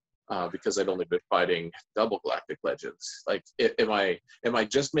 Because I'd only been fighting double Galactic Legends. Like, am I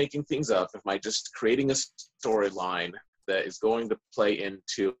just making things up? Am I just creating a storyline that is going to play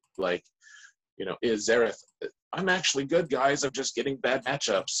into, like, is Zareth, I'm actually good, guys, I'm just getting bad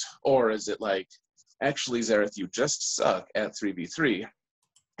matchups? Or is it like, actually, Zareth, you just suck at 3v3,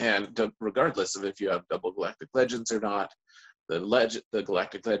 and regardless of if you have double Galactic Legends or not, the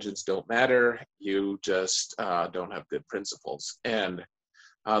Galactic Legends don't matter, you just don't have good principles. And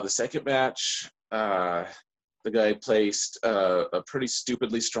the second match, the guy placed a pretty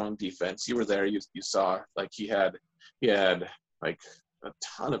stupidly strong defense. You were there, you saw, like, he had like a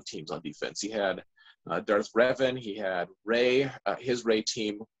ton of teams on defense. He had Darth Revan, he had Rey, his Rey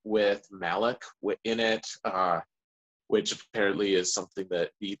team with Malak in it, which apparently is something that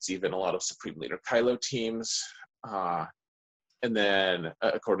beats even a lot of Supreme Leader Kylo teams. And then,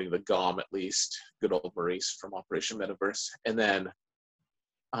 according to GOM at least, good old Maurice from Operation Metaverse. And then,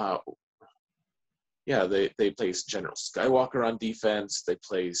 they placed General Skywalker on defense. They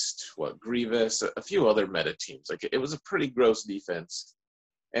placed Grievous, a few other meta teams. Like, it was a pretty gross defense,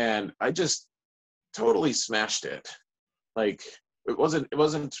 and I just totally smashed it. Like, it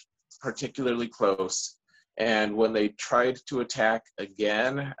wasn't particularly close. And when they tried to attack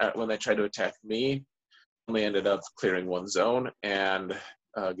again, when they tried to attack me, only ended up clearing 1 zone and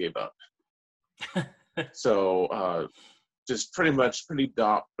gave up. So just pretty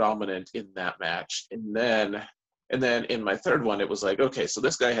dominant in that match. And then in my third one, it was like, okay, so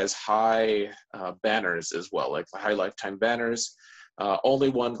this guy has high banners as well, like high lifetime banners. Only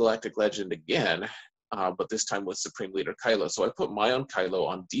 1 Galactic Legend again, but this time with Supreme Leader Kylo. So I put my own Kylo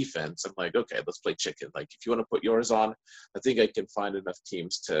on defense. I'm like, okay, let's play chicken. Like, if you want to put yours on, I think I can find enough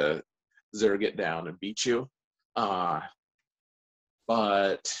teams to Zerg it down and beat you.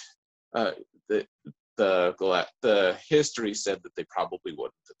 But the history said that they probably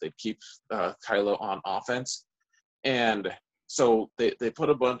wouldn't, that they'd keep Kylo on offense. And so they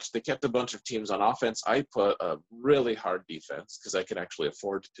kept a bunch of teams on offense. I put a really hard defense because I can actually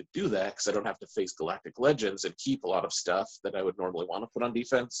afford to do that because I don't have to face Galactic Legends and keep a lot of stuff that I would normally want to put on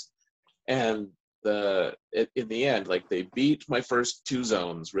defense. And in the end, like, they beat my first 2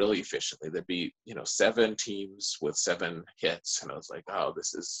 zones really efficiently. They beat 7 teams with 7 hits, and I was like, oh,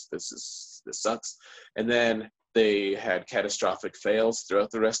 this sucks. And then they had catastrophic fails throughout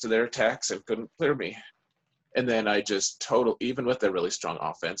the rest of their attacks and couldn't clear me. And then I just even with their really strong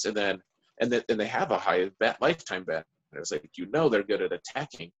offense, and they have a high lifetime ban. It's like, they're good at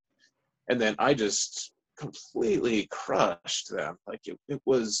attacking, and then I just completely crushed them. Like, it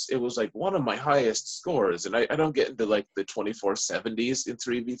was like one of my highest scores, and I don't get into like the 2470s in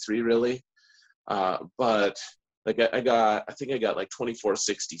 3v3 really, but like I think I got like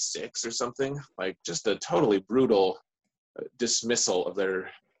 2466 or something, like just a totally brutal dismissal of their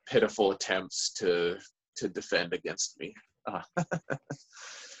pitiful attempts to defend against me.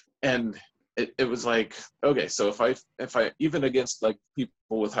 And it was like, okay, so if I even against like people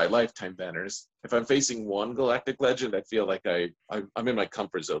with high lifetime banners, if I'm facing one galactic legend, I feel like I'm in my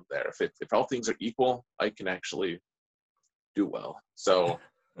comfort zone there. If all things are equal, I can actually do well. So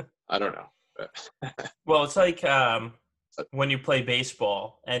I don't know. Well, it's like when you play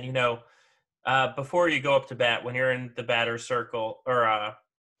baseball, and before you go up to bat, when you're in the batter's circle, or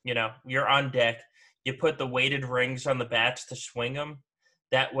you're on deck, you put the weighted rings on the bats to swing them.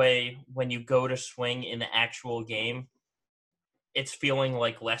 That way, when you go to swing in the actual game, it's feeling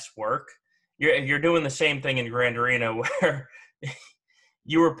like less work. You're doing the same thing in Grand Arena where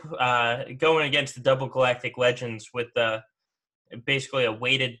you were going against the Double Galactic Legends with basically a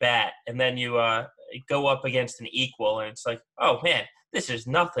weighted bat, and then you go up against an equal, and it's like, oh man, this is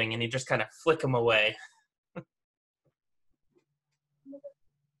nothing, and you just kind of flick them away.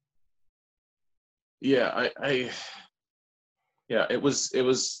 Yeah, yeah, it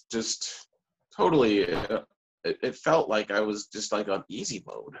was just totally. It felt like I was just like on easy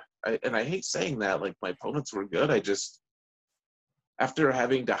mode, and I hate saying that. Like my opponents were good. I just after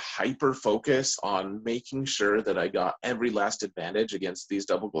having to hyper focus on making sure that I got every last advantage against these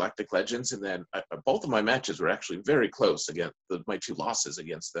Double Galactic Legends, and then both of my matches were actually very close against my two losses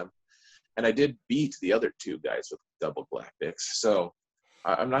against them, and I did beat the other two guys with Double Galactics. So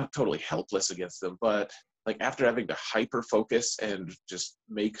I'm not totally helpless against them, but like after having to hyper focus and just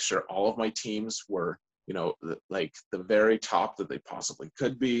make sure all of my teams were, like the very top that they possibly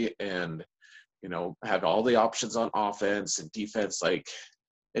could be, and had all the options on offense and defense, like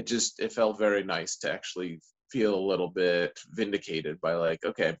it felt very nice to actually feel a little bit vindicated by like,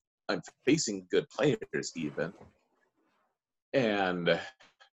 okay, I'm facing good players even, and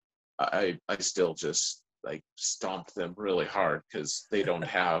I still just like stomp them really hard because they don't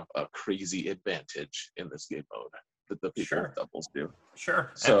have a crazy advantage in this game mode that the people with doubles do. Sure,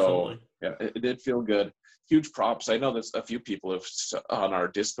 So absolutely. yeah, it did feel good. Huge props. I know that a few people have on our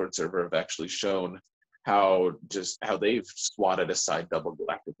Discord server have actually shown how they've swatted aside Double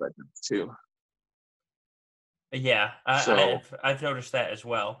Galactic Legends too. Yeah, I've noticed that as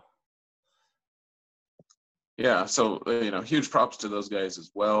well. Yeah, so huge props to those guys as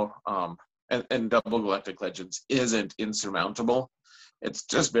well. And Double Galactic Legends isn't insurmountable. It's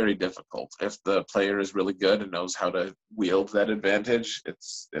just very difficult. If the player is really good and knows how to wield that advantage,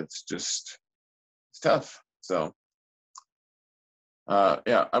 it's tough. So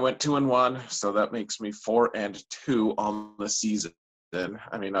yeah, I went 2-1, so that makes me 4-2 on the season.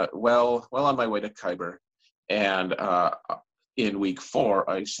 I mean, well on my way to Kyber, and in week 4,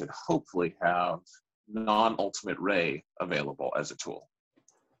 I should hopefully have non-ultimate Ray available as a tool.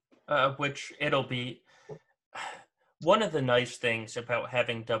 Which it'll be. One of the nice things about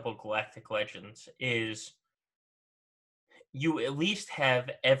having Double Galactic Legends is you at least have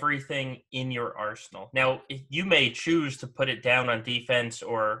everything in your arsenal. Now, you may choose to put it down on defense,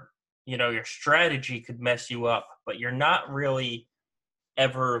 or your strategy could mess you up, but you're not really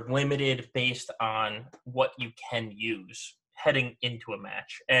ever limited based on what you can use heading into a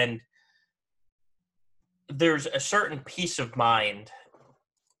match. And there's a certain peace of mind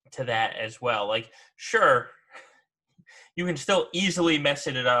to that as well. Like, sure, you can still easily mess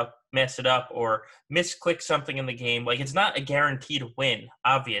it up, or misclick something in the game. Like, it's not a guaranteed win,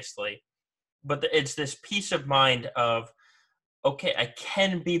 obviously, but it's this peace of mind of, okay, I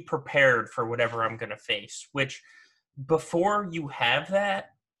can be prepared for whatever I'm going to face, which before you have that,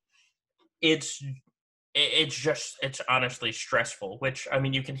 it's honestly stressful, which, I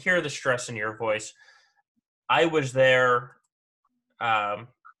mean, you can hear the stress in your voice. I was there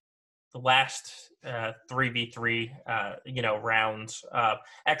the last 3v3 rounds.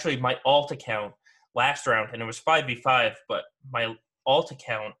 Actually, my alt account last round, and it was 5v5, but my alt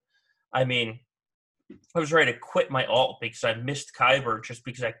account, I mean, I was ready to quit my alt because I missed Kyber just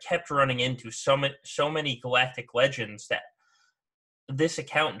because I kept running into so many Galactic Legends that this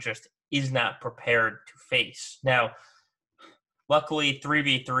account just is not prepared to face. Now, luckily,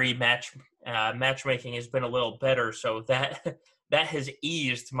 3v3 matchmaking has been a little better, so that has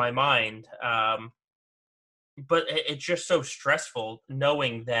eased my mind. But it's just so stressful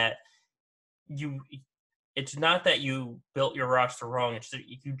knowing that it's not that you built your roster wrong. It's that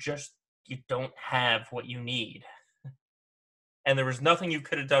you don't have what you need. And there was nothing you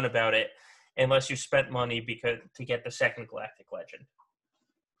could have done about it unless you spent money to get the second Galactic Legend.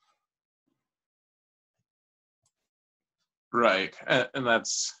 Right, and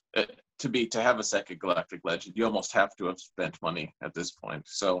that's to have a second Galactic Legend, you almost have to have spent money at this point.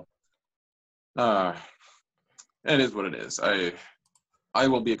 So, it is what it is. I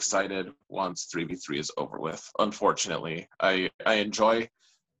will be excited once 3v3 is over with. Unfortunately, I enjoy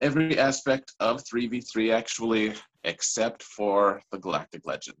every aspect of 3v3 actually, except for the Galactic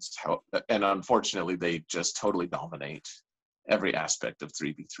Legends. And unfortunately, they just totally dominate every aspect of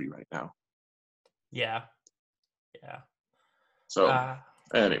 3v3 right now. Yeah. So,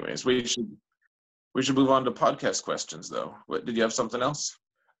 anyways, we should move on to podcast questions, though. Did you have something else?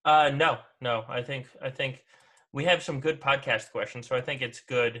 No. I think we have some good podcast questions, so I think it's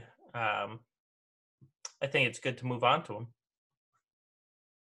good. I think it's good to move on to them.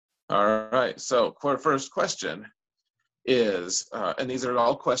 All right. So, our first question is, and these are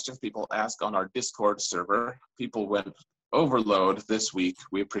all questions people ask on our Discord server. People went overload this week.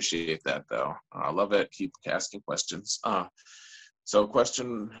 We appreciate that, though. I love it. Keep asking questions. So,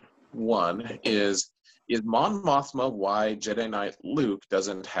 question one is Mon Mothma why Jedi Knight Luke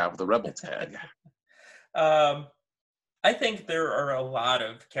doesn't have the Rebel tag? I think there are a lot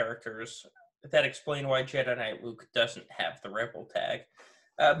of characters that explain why Jedi Knight Luke doesn't have the Rebel tag.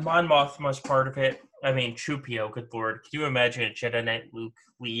 Mon Mothma's part of it. I mean, Chupio, good lord. Can you imagine a Jedi Knight Luke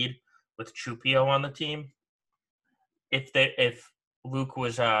lead with Chupio on the team? If Luke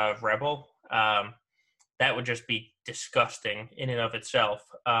was a rebel, that would just be disgusting in and of itself.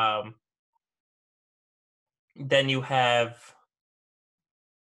 Then you have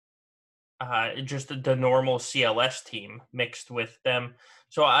just the normal CLS team mixed with them.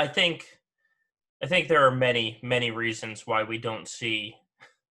 So I think there are many reasons why we don't see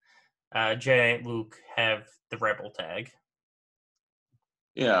Jedi Knight Luke have the Rebel tag.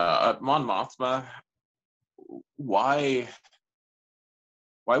 Yeah, Mon Mothma. Why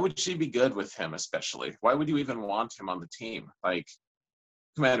would she be good with him, especially? Why would you even want him on the team? Like,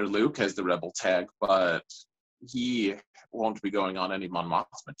 Commander Luke has the Rebel tag, but he won't be going on any Mon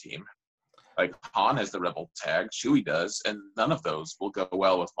Mothma team. Like, Han has the Rebel tag, Chewie does, and none of those will go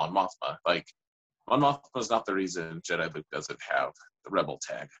well with Mon Mothma. Like, Mon Mothma's not the reason Jedi Luke doesn't have the Rebel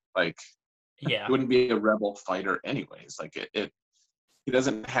tag. Like, Yeah, he wouldn't be a Rebel fighter anyways. Like, he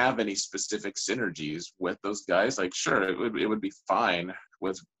doesn't have any specific synergies with those guys. Like, sure, it would be fine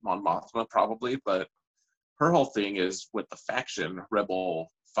with Mon Mothma probably, but her whole thing is with the faction Rebel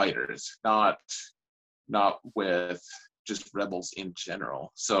fighters, not with just rebels in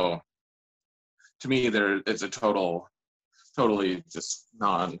general. So to me, it's a totally just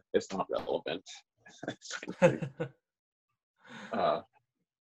it's not relevant.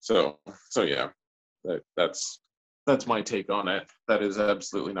 So yeah, that's my take on it. That is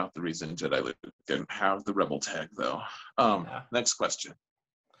absolutely not the reason Jedi Luke didn't have the Rebel tag, though. Next question.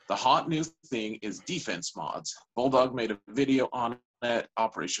 The hot new thing is defense mods. Bulldog made a video on it.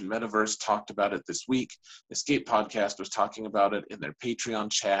 Operation Metaverse talked about it this week. Escape Podcast was talking about it in their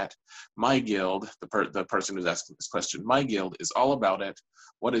Patreon chat. My guild, the person who's asking this question, my guild is all about it.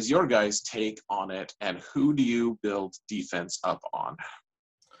 What is your guys' take on it, and who do you build defense up on?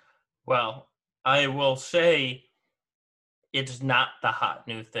 Well, I will say it's not the hot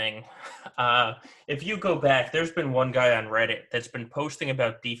new thing. If you go back, there's been one guy on Reddit that's been posting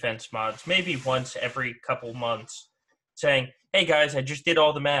about defense mods maybe once every couple months saying, hey guys, I just did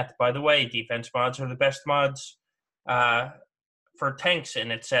all the math. By the way, defense mods are the best mods for tanks and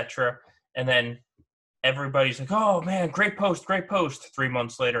etc. And then everybody's like, oh man, great post. 3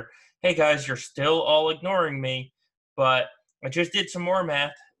 months later, hey guys, you're still all ignoring me, but I just did some more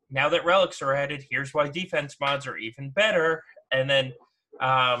math. Now that relics are added, here's why defense mods are even better. And then,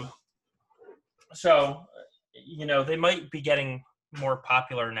 so, they might be getting more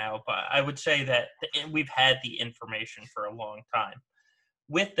popular now, but I would say that we've had the information for a long time.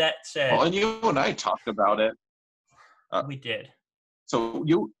 With that said... Well, and you and I talked about it. We did. So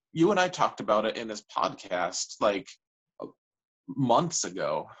you and I talked about it in this podcast, like, months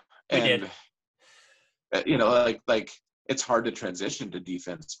ago. We did. Like it's hard to transition to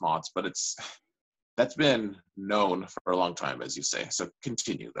defense mods, but that's been known for a long time, as you say. So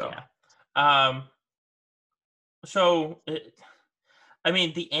continue, though. Yeah.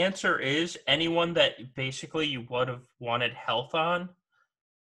 The answer is anyone that basically you would have wanted health on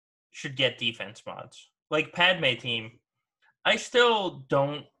should get defense mods. Like Padme team, I still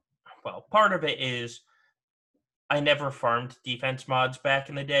don't. Well, part of it is I never farmed defense mods back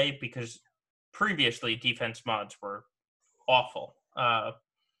in the day because previously defense mods were awful.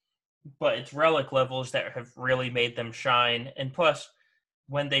 But it's relic levels that have really made them shine. And plus,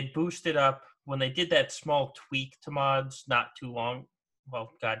 when they boosted up, when they did that small tweak to mods not too long,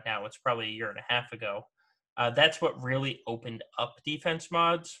 well, God, now it's probably a year and a half ago, that's what really opened up defense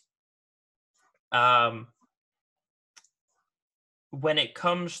mods. When it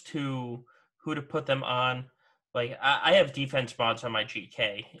comes to who to put them on, Like I have defense mods on my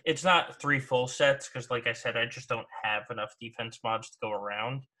GK. It's not 3 full sets because, like I said, I just don't have enough defense mods to go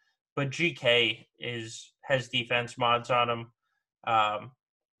around. But GK has defense mods on them.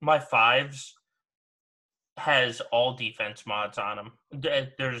 My fives has all defense mods on them.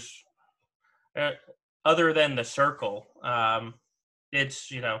 There's uh, other than the circle,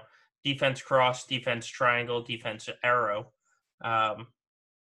 it's defense cross, defense triangle, defense arrow, um,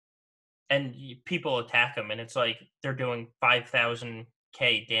 and people attack them, and it's like they're doing 5,000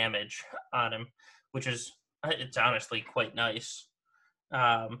 k damage on him, which is it's honestly quite nice.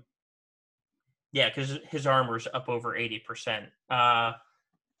 Um, yeah, because his armor's up over 80%.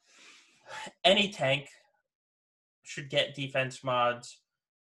 Any tank should get defense mods.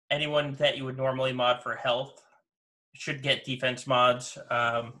 Anyone that you would normally mod for health should get defense mods.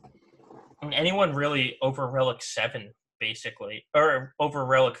 And anyone really over Relic 7, basically, or over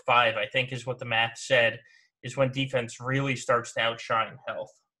Relic 5, I think is what the math said, is when defense really starts to outshine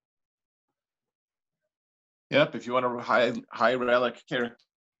health. Yep, if you want a high relic character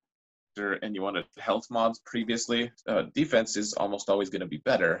and you wanted health mods previously, defense is almost always going to be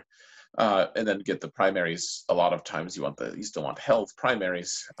better. And then get the primaries. A lot of times you still want health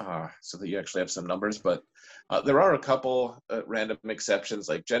primaries so that you actually have some numbers. But there are a couple random exceptions,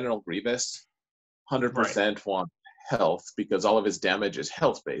 like General Grievous, 100% Right. want health because all of his damage is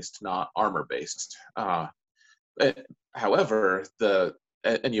health based, not armor based. However,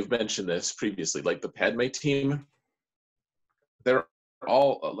 and you've mentioned this previously, like the Padme team, they're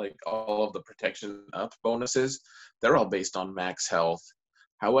all like all of the protection up bonuses, they're all based on max health.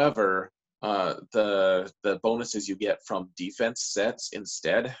 However, the bonuses you get from defense sets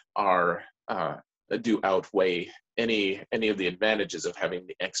instead are do outweigh any of the advantages of having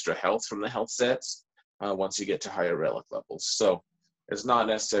the extra health from the health sets once you get to higher relic levels. So it's not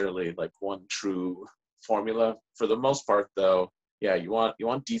necessarily like one true formula. For the most part, though, yeah, you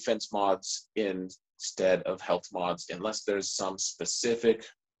want defense mods instead of health mods unless there's some specific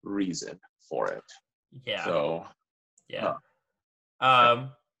reason for it. Yeah. So Yeah. yeah.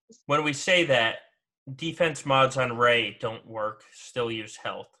 When we say that, defense mods on Rey don't work, still use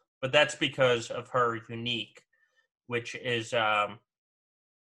health. But that's because of her unique, which is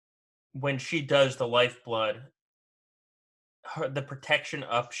when she does the lifeblood, the protection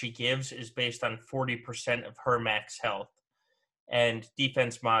up she gives is based on 40% of her max health. And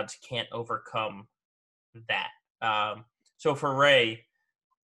defense mods can't overcome that. So for Rey,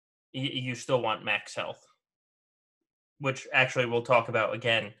 you still want max health, which actually we'll talk about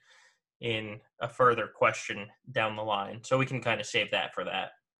again in a further question down the line. So we can kind of save that for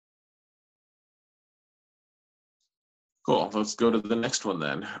that. Cool. Let's go to the next one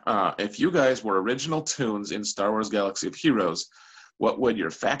then. If you guys were original toons in Star Wars Galaxy of Heroes, what would your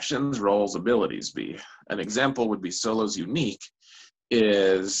factions, roles, abilities be? An example would be Solo's unique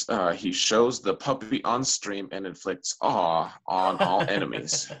is he shows the puppy on stream and inflicts awe on all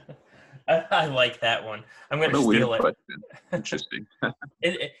enemies. I like that one. I'm going What to a weird steal it. question. Interesting.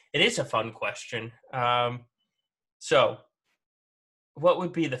 It is a fun question. So, what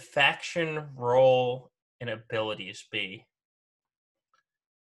would be the faction, role, and abilities be?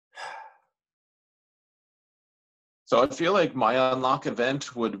 So I feel like my unlock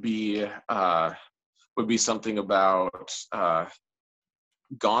event would be something about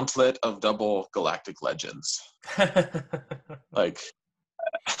Gauntlet of Double Galactic Legends. Like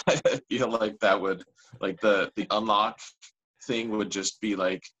I feel like that would like the unlock thing would just be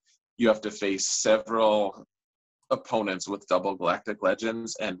like you have to face several opponents with double galactic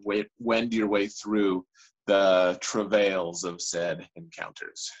legends and wend your way through the travails of said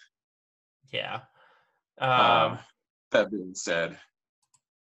encounters. Yeah. Uh, Um, that being said,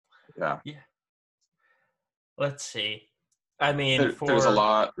 yeah, yeah. Let's see. I mean, there's a for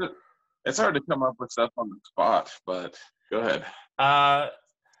lot. It's hard to come up with stuff on the spot, but go ahead. uh,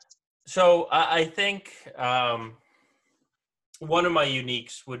 so I think one of my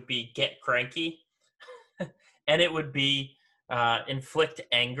uniques would be get cranky, and it would be inflict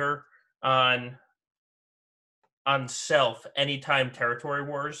anger on self anytime territory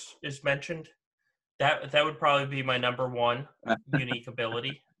wars is mentioned. That would probably be my number one unique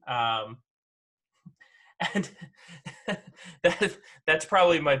ability. And that's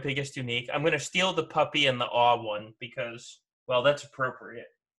probably my biggest unique. I'm going to steal the puppy and the awe one because, well, that's appropriate.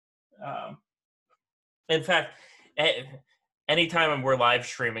 In fact, anytime we're live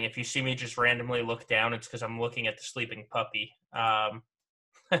streaming, if you see me just randomly look down, it's because I'm looking at the sleeping puppy.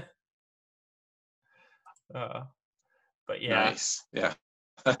 But yeah. Nice. Yeah.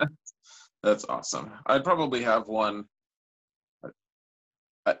 That's awesome. I'd probably have one.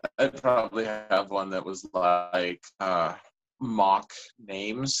 I'd probably have one that was like mock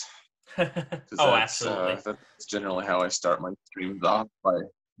names, because Oh, absolutely. that's generally how I start my streams off, by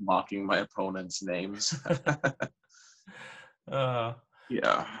mocking my opponent's names. Uh,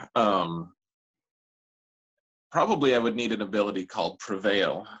 Yeah. Probably I would need an ability called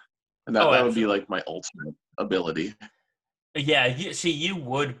Prevail, and that oh, that would be absolutely. like my ultimate ability. Yeah, you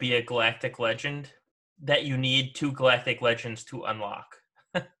would be a galactic legend that you need two galactic legends to unlock.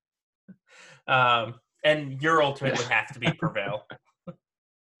 And your ultimate Yeah, would have to be prevail.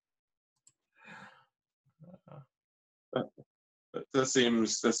 that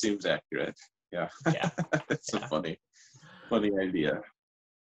seems accurate. Yeah, Yeah, it's a yeah. funny idea.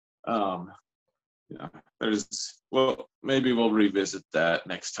 Um, yeah, maybe we'll revisit that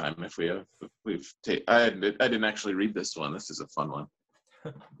next time if we have if we've I didn't actually read this one. This is a fun one.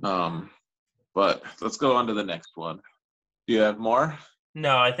 Um, but let's go on to the next one. Do you have more?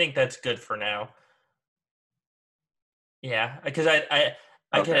 No, I think that's good for now. Yeah, because I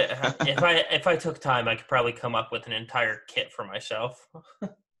could Okay. if I took time, I could probably come up with an entire kit for myself.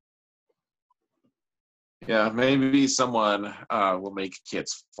 Yeah, maybe someone will make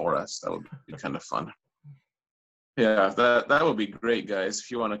kits for us. That would be kind of fun. Yeah, that would be great, guys. If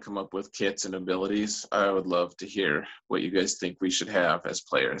you want to come up with kits and abilities, I would love to hear what you guys think we should have as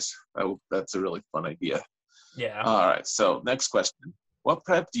players. That's a really fun idea. Yeah. All right, so next question. What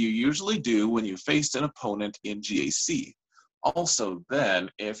prep do you usually do when you face an opponent in GAC? Also,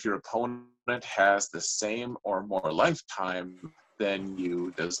 then, if your opponent has the same or more lifetime than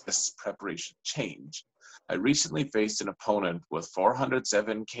you, does this preparation change? I recently faced an opponent with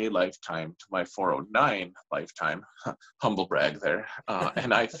 407k lifetime to my 409 lifetime, humble brag there,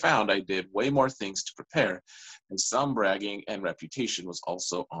 and I found I did way more things to prepare, and some bragging and reputation was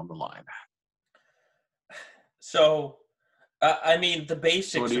also on the line. So, I mean, the So what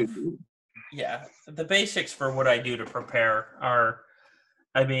basics do you of do? yeah, the basics for what I do to prepare are,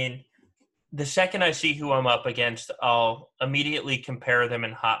 I mean, the second I see who I'm up against, I'll immediately compare them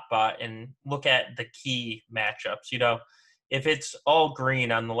in Hotbot and look at the key matchups. If it's all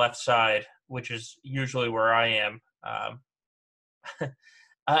green on the left side, which is usually where I am,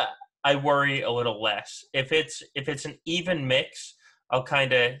 I, I worry a little less. If it's an even mix, I'll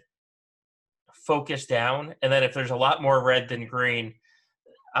kind of focus down, and then if there's a lot more red than green,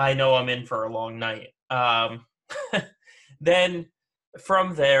 I know I'm in for a long night. Then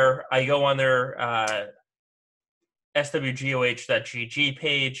from there, I go on their swgoh.gg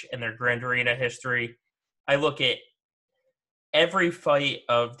page and their Grand Arena history. I look at every fight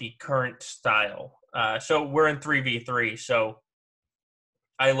of the current style. So we're in 3v3. So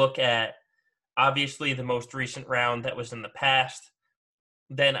I look at obviously the most recent round that was in the past.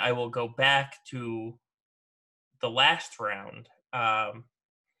 Then I will go back to the last round,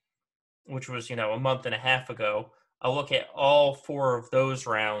 which was, a month and a half ago. I'll look at all four of those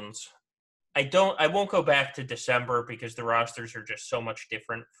rounds. I won't go back to December because the rosters are just so much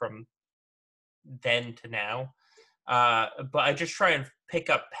different from then to now. But I just try and pick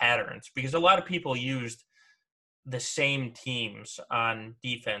up patterns because a lot of people used the same teams on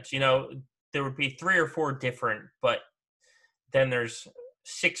defense. There would be 3 or 4 different, but then there's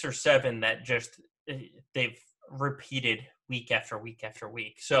 6 or 7 that just they've repeated week after week after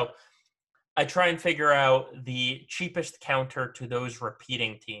week. So I try and figure out the cheapest counter to those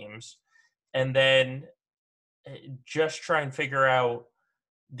repeating teams, and then just try and figure out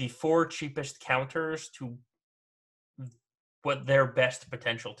the 4 cheapest counters to what their best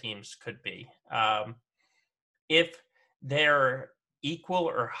potential teams could be. If they're equal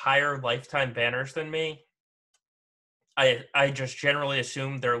or higher lifetime banners than me, I just generally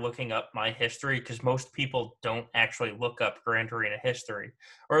assume they're looking up my history because most people don't actually look up Grand Arena history,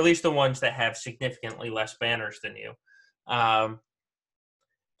 or at least the ones that have significantly less banners than you. Um,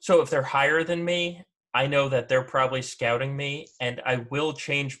 so if they're higher than me, I know that they're probably scouting me, and I will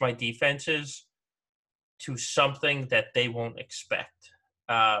change my defenses to something that they won't expect.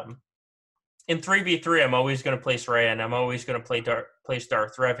 Um, in 3v3, I'm always going to place Ray, and I'm always going to place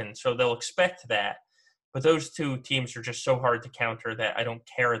Darth Revan, so they'll expect that. But those two teams are just so hard to counter that I don't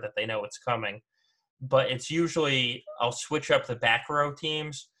care that they know it's coming. But it's usually I'll switch up the back row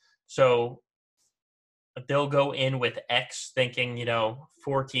teams. So they'll go in with X thinking,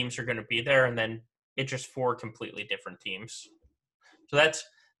 4 teams are going to be there, and then it's just 4 completely different teams. So that's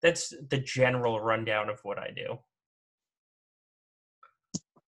the general rundown of what I do.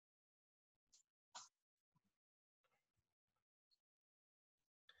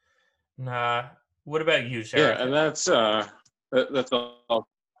 What about you, Yeah, Zarek? and that's all.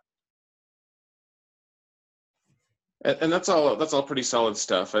 And that's all. That's all pretty solid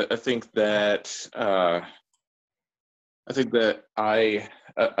stuff. I think that I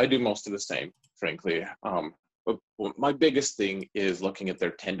do most of the same, frankly. But my biggest thing is looking at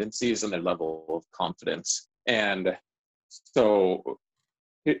their tendencies and their level of confidence. And so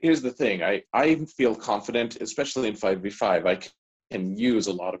here's the thing. I feel confident, especially in 5v5. I can use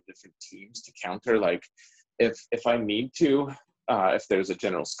a lot of different teams to counter. Like if I need to, if there's a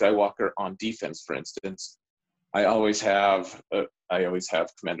General Skywalker on defense, for instance, I always have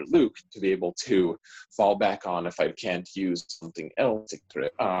Commander Luke to be able to fall back on if I can't use something else.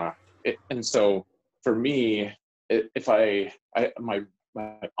 And so for me, if my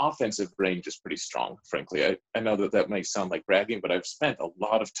offensive range is pretty strong, frankly. I know that might sound like bragging, but I've spent a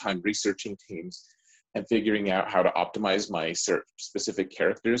lot of time researching teams and figuring out how to optimize my specific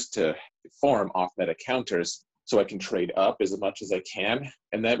characters to form off-meta counters so I can trade up as much as I can.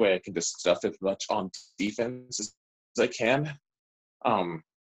 And that way I can just stuff as much on defense as I can.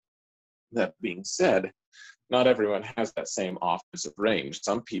 That being said, not everyone has that same offensive range.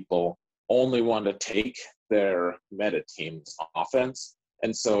 Some people only want to take their meta team's offense.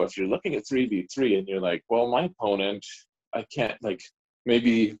 And so if you're looking at 3v3 and you're like, well, my opponent, I can't, like,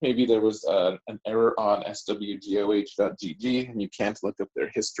 maybe there was an error on swgoh.gg and you can't look up their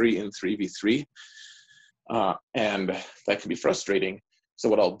history in 3v3. And that can be frustrating. So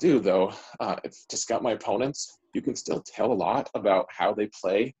what I'll do, though, to scout my opponents, you can still tell a lot about how they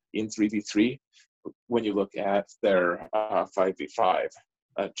play in 3v3 when you look at their 5v5.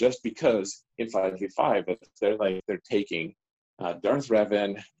 Just because in 5v5, they're taking Darth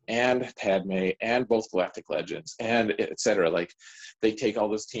Revan and Padme and both Galactic Legends and etc. Like they take all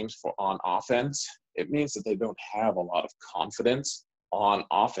those teams on offense. It means that they don't have a lot of confidence on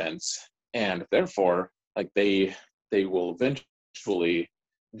offense, and therefore, like they will eventually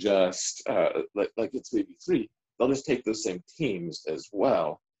just like it's maybe three. They'll just take those same teams as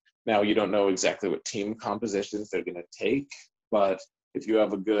well. Now you don't know exactly what team compositions they're going to take, but if you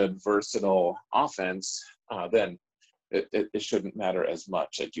have a good versatile offense, then it shouldn't matter as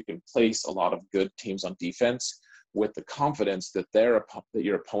much. Like you can place a lot of good teams on defense with the confidence that that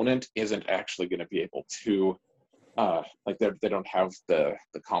your opponent isn't actually going to be able to, they don't have the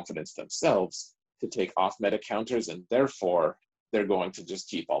confidence themselves to take off meta counters, and therefore they're going to just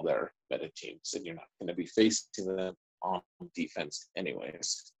keep all their meta teams, and you're not going to be facing them on defense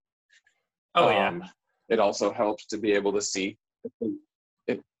anyways. Oh yeah. It also helps to be able to see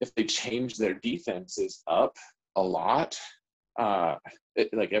if they change their defenses up a lot,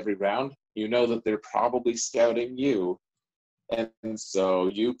 like every round, you know that they're probably scouting you, and so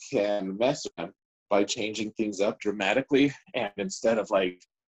you can mess with them by changing things up dramatically. And instead of like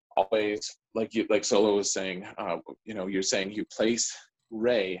always like Solo was saying, you're saying you place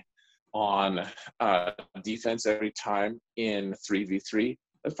Rey on defense every time in 3v3.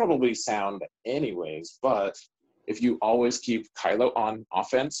 That's probably sound anyways, but if you always keep Kylo on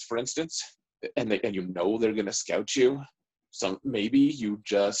offense, for instance, and you know they're going to scout you, maybe you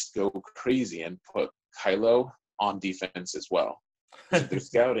just go crazy and put Kylo on defense as well. If they're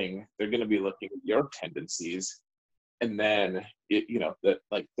scouting, they're going to be looking at your tendencies, and then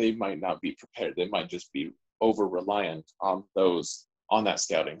they might not be prepared. They might just be over reliant on that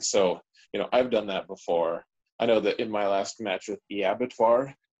scouting. So I've done that before. I know that in my last match with the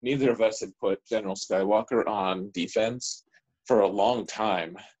Abattoir, neither of us had put General Skywalker on defense for a long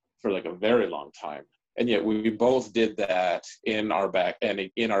time, for like a very long time. And yet we both did that in our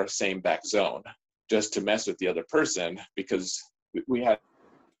same back zone, just to mess with the other person, because we had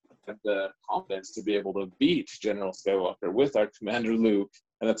the confidence to be able to beat General Skywalker with our Commander Luke.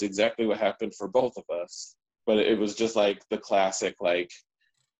 And that's exactly what happened for both of us. But it was just like the classic, like,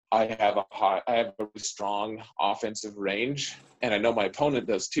 I have a really strong offensive range, and I know my opponent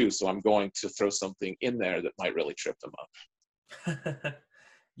does too, so I'm going to throw something in there that might really trip them up.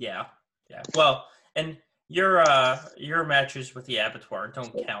 Yeah. Well, and your matches with the Abattoir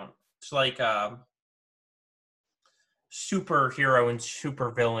don't count. It's like superhero and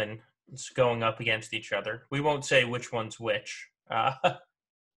supervillain going up against each other. We won't say which one's which.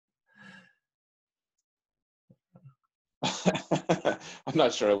 I'm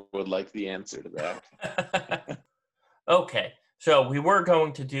not sure I would like the answer to that. Okay, so we were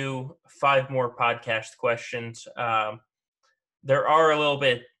going to do 5 more podcast questions. There are a little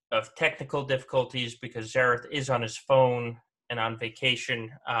bit of technical difficulties because Zareth is on his phone and on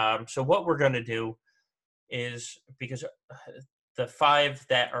vacation. So what we're going to do is, because the 5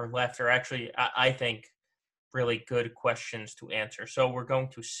 that are left are actually, I think, really good questions to answer. So we're going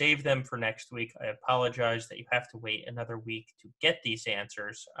to save them for next week. I apologize that you have to wait another week to get these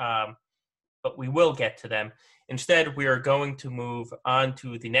answers. but we will get to them. Instead, we are going to move on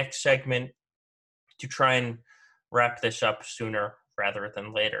to the next segment to try and wrap this up sooner rather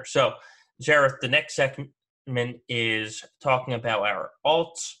than later. So, Zareth, the next segment is talking about our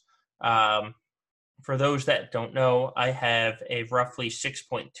alts. For those that don't know, I have a roughly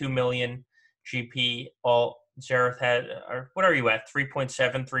 6.2 million GP alt. Zareth had, what are you at?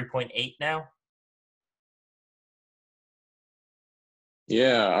 3.7, 3.8 now?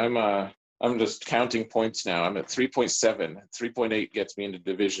 Yeah, I'm just counting points now. I'm at 3.7. 3.8 gets me into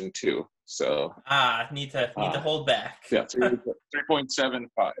Division 2. So Need to hold back. yeah,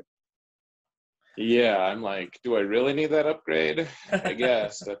 3.75. Yeah, I'm like, do I really need that upgrade? I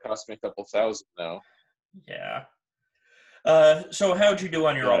guess that cost me a couple thousand now. Yeah. So how'd you do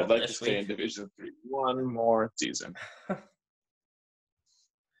on your Yeah, alt I'd like this to stay week? in Division 3 one more season.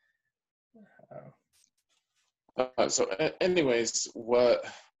 Anyways,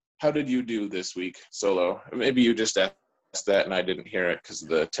 how did you do this week, Solo? Maybe you just asked that and I didn't hear it because of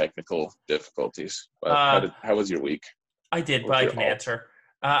the technical difficulties. But how was your week? I did, but What's I your can alt? answer.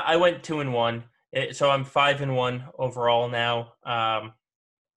 I went 2-1, so I'm 5-1 overall now.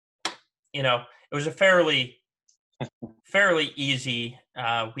 It was a fairly easy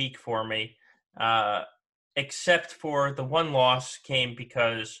week for me, except for the one loss came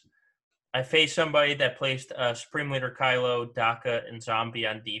because I faced somebody that placed Supreme Leader Kylo, Daka, and Zombie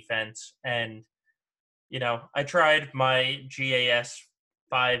on defense, and I tried my GAS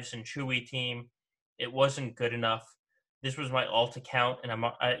 5s and Chewie team. It wasn't good enough. This was my alt account, and I'm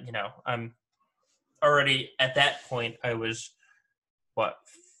already at that point. I was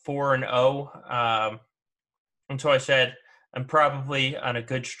 4-0, and so I said I'm probably on a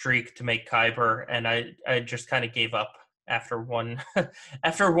good streak to make Kyber, and I just kind of gave up after one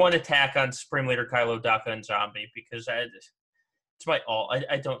after one attack on Supreme Leader Kylo, Daka, and Zombie because it's my alt.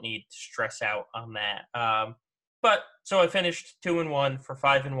 I don't need to stress out on that. But so I finished 2-1 for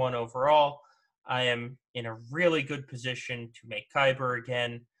 5-1 overall. I am in a really good position to make Kyber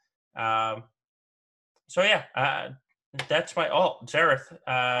again. So yeah, that's my alt. Zareth,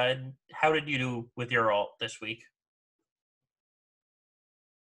 how did you do with your alt this week?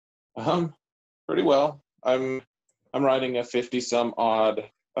 Pretty well. I'm riding a 50 some odd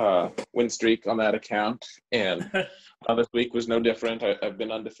win streak on that account, and this week was no different. I've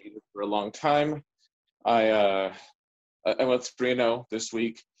been undefeated for a long time. I went 3-0 this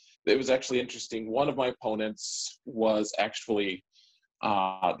week. It was actually interesting. One of my opponents was actually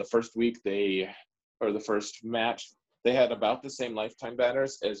the first week the first match, they had about the same lifetime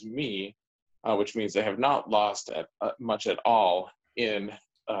banners as me, which means they have not lost much at all in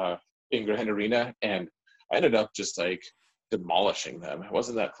Grand Arena, and I ended up just like demolishing them. It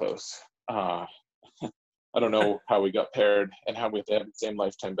wasn't that close. I don't know how we got paired and how we had the same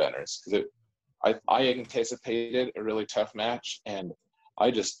lifetime banners because I anticipated a really tough match and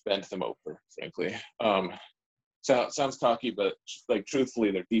I just bent them over, frankly. Sounds cocky, but like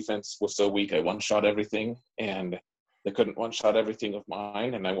truthfully, their defense was so weak. I one-shot everything, and they couldn't one-shot everything of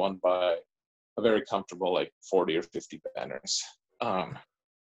mine, and I won by a very comfortable like 40 or 50 banners.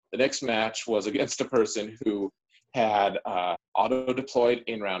 The next match was against a person who had auto-deployed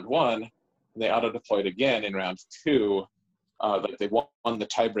in round 1, and they auto-deployed again in round 2. Like they won the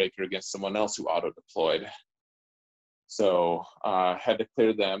tiebreaker against someone else who auto-deployed. So had to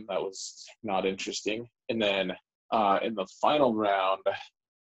clear them. That was not interesting. And then in the final round,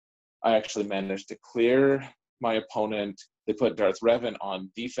 I actually managed to clear my opponent. They put Darth Revan on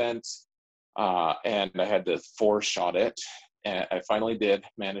defense, and I had to 4-shot it. And I finally did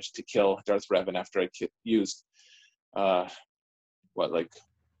manage to kill Darth Revan after I used,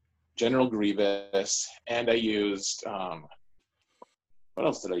 General Grievous, and I used, what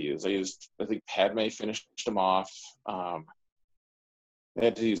else did I use? I think Padme finished him off. I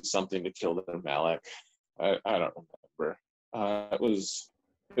had to use something to kill their Malak. I don't remember. It was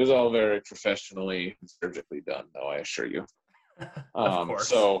all very professionally and surgically done, though, I assure you. Of course.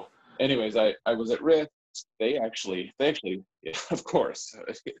 So, anyways, I was at risk. They actually, yeah, of course,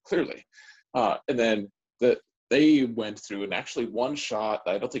 clearly. And then they went through and actually one-shot.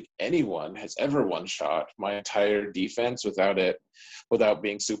 I don't think anyone has ever one-shot my entire defense without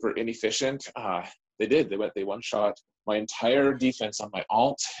being super inefficient. They did. They one-shot my entire defense on my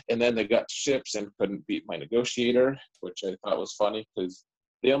alt, and then they got ships and couldn't beat my negotiator, which I thought was funny because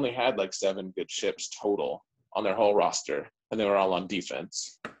they only had like 7 good ships total on their whole roster, and they were all on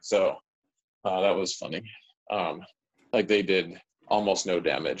defense. So that was funny. Like they did almost no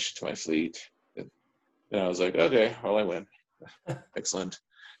damage to my fleet. And I was like, okay, well, I win. Excellent.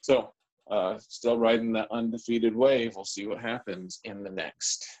 So still riding the undefeated wave. We'll see what happens in the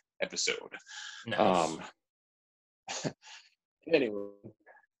next episode. Nice. Anyway,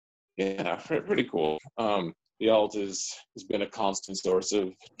 yeah, pretty cool. The alt has been a constant source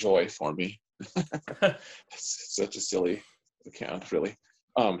of joy for me. It's such a silly account, really.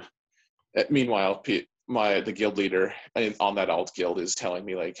 Meanwhile, the guild leader on that alt guild is telling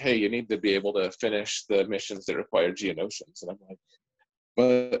me like, "Hey, you need to be able to finish the missions that require Geonotions," and I'm like,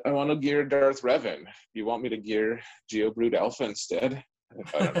 "But I want to gear Darth Revan. You want me to gear Geobrood Alpha instead?"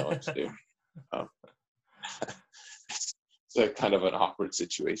 I don't know what to do. Um, it's a kind of an awkward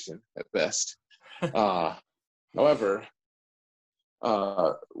situation at best. However,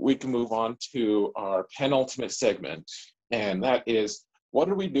 we can move on to our penultimate segment, and that is, what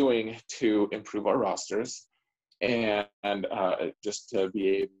are we doing to improve our rosters and just to be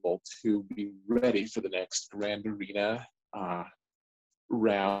able to be ready for the next Grand Arena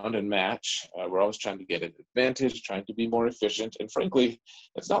round and match? We're always trying to get an advantage, trying to be more efficient, and frankly,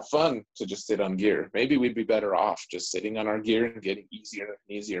 it's not fun to just sit on gear. Maybe we'd be better off just sitting on our gear and getting easier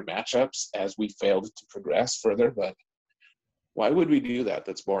and easier matchups as we failed to progress further, but why would we do that?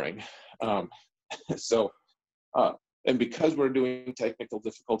 That's boring. And because we're doing technical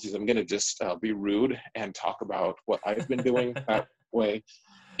difficulties, I'm going to just be rude and talk about what I've been doing that way.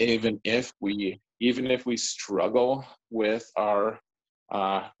 Even if we struggle with our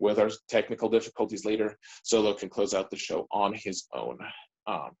technical difficulties later, Solo can close out the show on his own.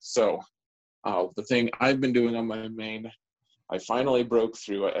 The thing I've been doing on my main, I finally broke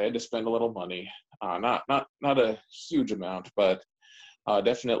through. I had to spend a little money, not a huge amount, but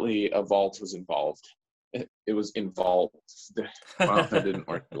definitely a vault was involved. It was involved. Wow, that didn't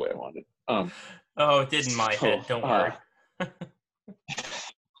work the way I wanted. It did in my head. Don't worry.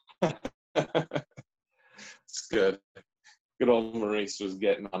 It's good. Good old Maurice was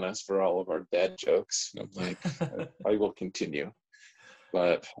getting on us for all of our dad jokes. I'm like, I will continue.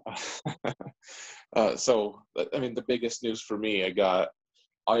 But the biggest news for me,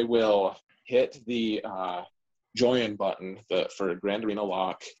 I will hit the join button for Grand Arena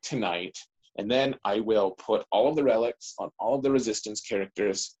Lock tonight, and then I will put all of the relics on all of the Resistance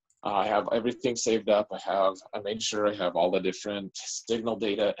characters. I have everything saved up. I made sure I have all the different signal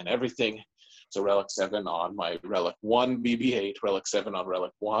data and everything. So Relic 7 on my Relic 1 BB-8, Relic 7 on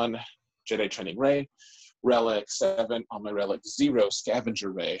Relic 1 Jedi Training Ray, Relic 7 on my Relic 0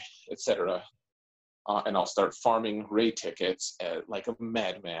 Scavenger Ray, etc. And I'll start farming Ray tickets like a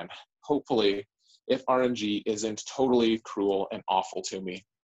madman. Hopefully, if RNG isn't totally cruel and awful to me,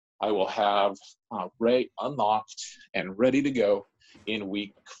 I will have Ray unlocked and ready to go in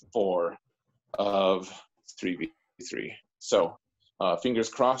week 4 of 3v3. So fingers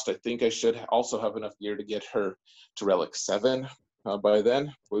crossed. I think I should also have enough gear to get her to Relic 7 by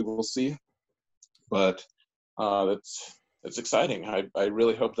then. We will see. But that's exciting. I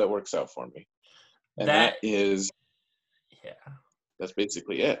really hope that works out for me. And that's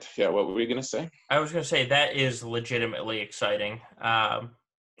basically it. Yeah, what were you going to say? I was going to say that is legitimately exciting.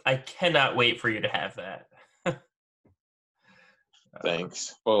 I cannot wait for you to have that.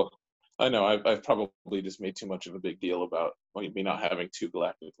 Thanks. Well, I know I've probably just made too much of a big deal about me not having 2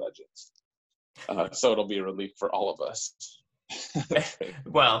 Galactic Legends. So it'll be a relief for all of us.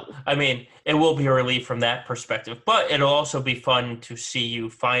 Well, I mean, it will be a relief from that perspective, but it'll also be fun to see you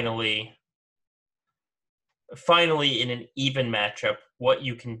finally in an even matchup, what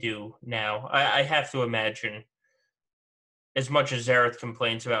you can do now. I have to imagine, as much as Zareth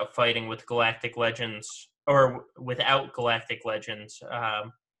complains about fighting with Galactic Legends, or without Galactic Legends,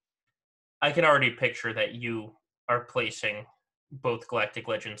 I can already picture that you are placing both Galactic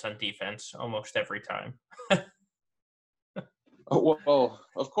Legends on defense almost every time. Well,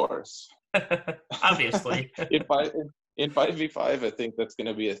 of course. Obviously. in 5v5, I think that's going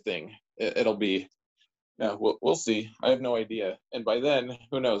to be a thing. It'll be, yeah, we'll see. I have no idea. And by then,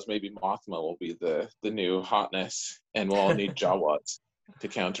 who knows, maybe Mothma will be the new hotness, and we'll all need Jawas to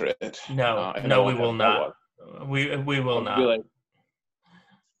counter it. No, we will not. We will not.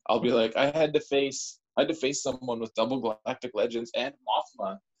 I'll be like, I had to face someone with double Galactic Legends and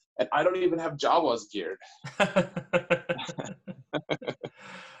Mothma, and I don't even have Jawas geared.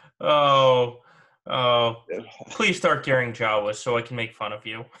 Oh, please start gearing Jawas so I can make fun of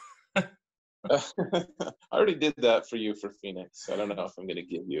you. I already did that for you for Phoenix. I don't know if I'm going to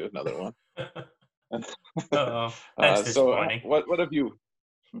give you another one. That's disappointing. So what have you?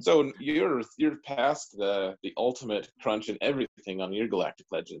 So you're past the ultimate crunch and everything on your Galactic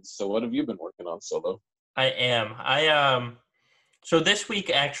Legends. So what have you been working on, Solo? I am. So this week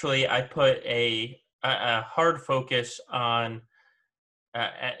actually, I put a hard focus on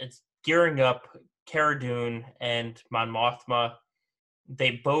it's gearing up Cara Dune and Mon Mothma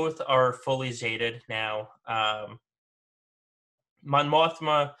They both are fully zated now. Mon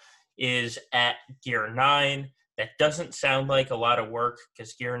Mothma is at gear 9. That doesn't sound like a lot of work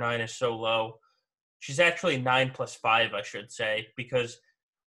because gear 9 is so low. She's actually 9 plus 5, I should say, because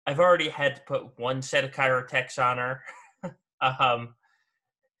I've already had to put one set of Chirotechs on her. um,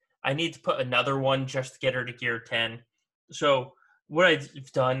 I need to put another one just to get her to gear 10. So what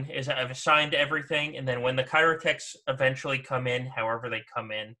I've done is I've assigned everything, and then when the Chirotechs eventually come in, however they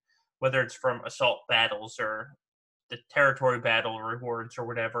come in, whether it's from assault battles or the territory battle rewards or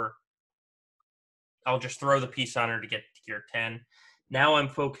whatever, I'll just throw the piece on her to get to gear 10. Now I'm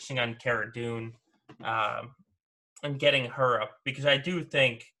focusing on Cara Dune and getting her up because I do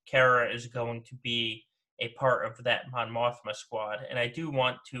think Cara is going to be a part of that Mon Mothma squad, and I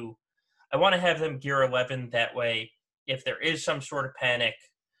want to have them gear 11. That way, if there is some sort of panic,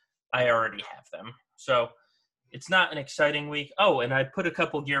 I already have them. So it's not an exciting week. Oh, and I put a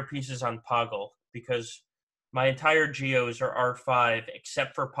couple gear pieces on Poggle because my entire Geos are R5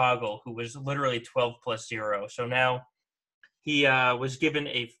 except for Poggle, who was literally 12 plus 0. So now he was given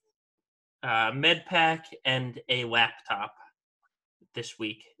a med pack and a laptop this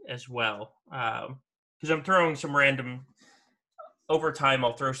week as well. Because I'm throwing some random, over time,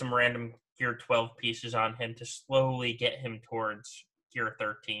 I'll throw some random gear 12 pieces on him to slowly get him towards gear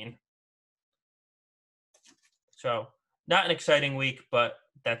 13. So, not an exciting week, but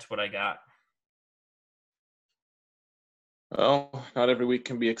that's what I got. Well, not every week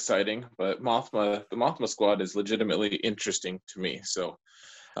can be exciting, but the Mothma squad is legitimately interesting to me. So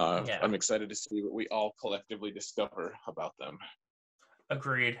Yeah. I'm excited to see what we all collectively discover about them.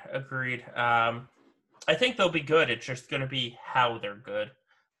 Agreed. I think they'll be good. It's just going to be how they're good.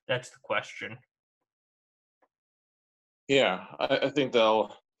 That's the question. Yeah, I think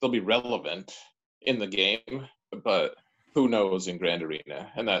they'll be relevant in the game, but who knows in Grand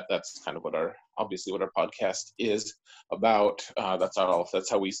Arena? And that's kind of what our podcast is about. That's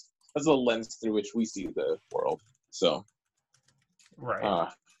the lens through which we see the world. So, right.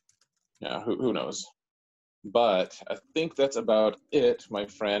 Yeah, who knows? But I think that's about it, my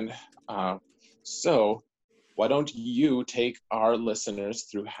friend. So, why don't you take our listeners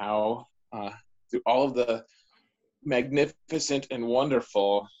through through all of the magnificent and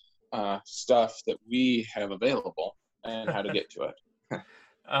wonderful stuff that we have available and how to get to it.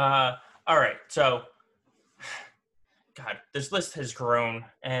 All right. So, God, this list has grown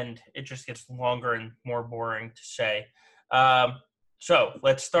and it just gets longer and more boring to say. So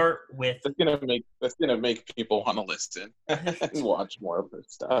let's start with. That's gonna make people want to listen and watch more of this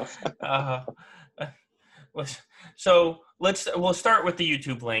stuff. We'll start with the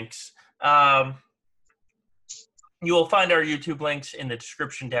YouTube links. You will find our YouTube links in the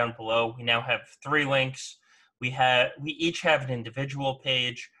description down below. We now have 3 links. We each have an individual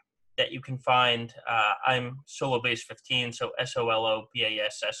page that you can find. I'm SoloBase15, so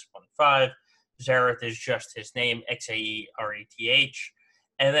SOLOBASS15. Zareth is just his name, XAERETH.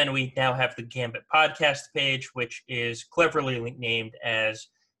 And then we now have the Gambit podcast page, which is cleverly named as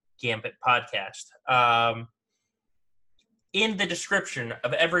Gambit Podcast. In the description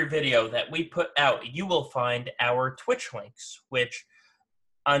of every video that we put out, you will find our Twitch links, which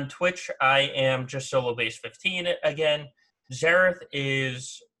on Twitch, I am just SoloBase15 again. Zareth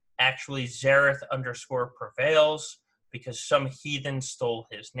is actually Zareth_prevails because some heathen stole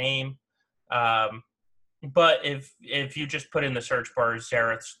his name. But if you just put in the search bar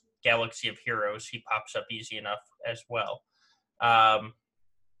Zareth's Galaxy of Heroes, he pops up easy enough as well. How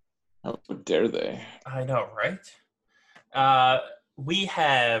dare they? I know, right? We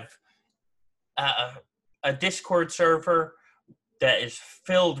have a Discord server that is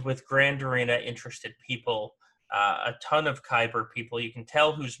filled with Grand Arena interested people, a ton of Kyber people. You can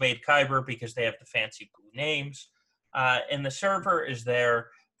tell who's made Kyber because they have the fancy blue names. And the server is there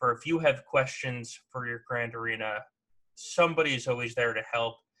for if you have questions for your Grand Arena, somebody is always there to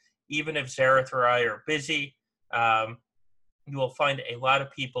help. Even if Zareth or I are busy, you will find a lot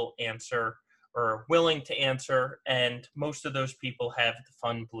of people answer or are willing to answer, and most of those people have the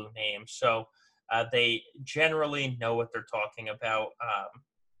fun blue names. So they generally know what they're talking about.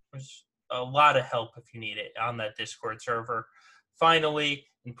 There's a lot of help if you need it on that Discord server. Finally,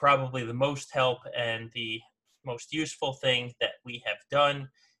 and probably the most help and the most useful thing that we have done,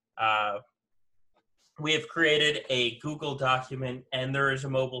 we have created a Google document, and there is a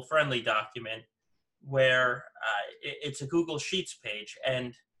mobile-friendly document where it's a Google Sheets page,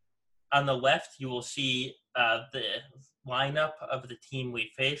 and on the left, you will see the lineup of the team we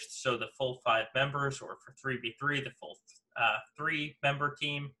faced, so the full 5 members, or for 3v3, the full 3-member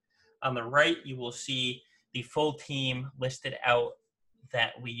team. On the right, you will see the full team listed out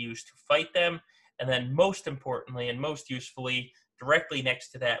that we use to fight them. And then most importantly and most usefully, directly next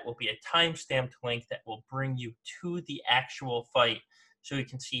to that will be a time-stamped link that will bring you to the actual fight, so you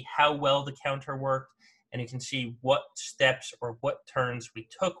can see how well the counter worked, and you can see what steps or what turns we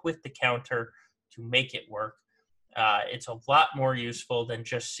took with the counter to make it work. It's a lot more useful than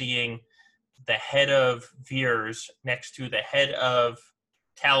just seeing the head of Veers next to the head of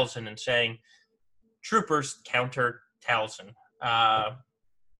Talzin and saying, troopers counter Talzin.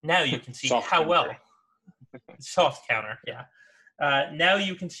 Now you can see how counter. well. Soft counter, yeah. Now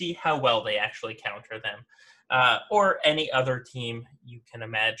you can see how well they actually counter them, or any other team you can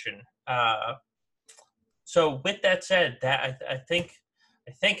imagine. So with that said, that I think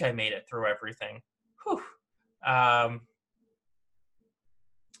I made it through everything. Whew.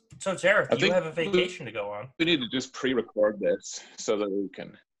 So Zareth, you have a vacation to go on. We need to just pre-record this so that we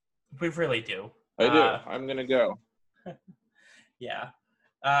can. We really do. I do. I'm gonna go. Yeah.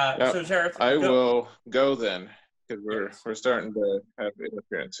 Yep. So Zareth, I will go then, because we're starting to have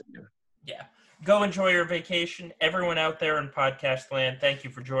interference again. Yeah. Go enjoy your vacation. Everyone out there in podcast land, thank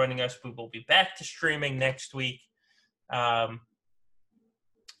you for joining us. We will be back to streaming next week. And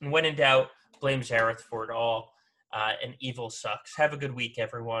when in doubt, blame Zareth for it all. And evil sucks. Have a good week,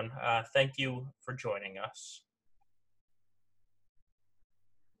 everyone. Thank you for joining us.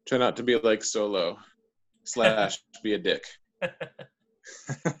 Try not to be like Solo / be a dick.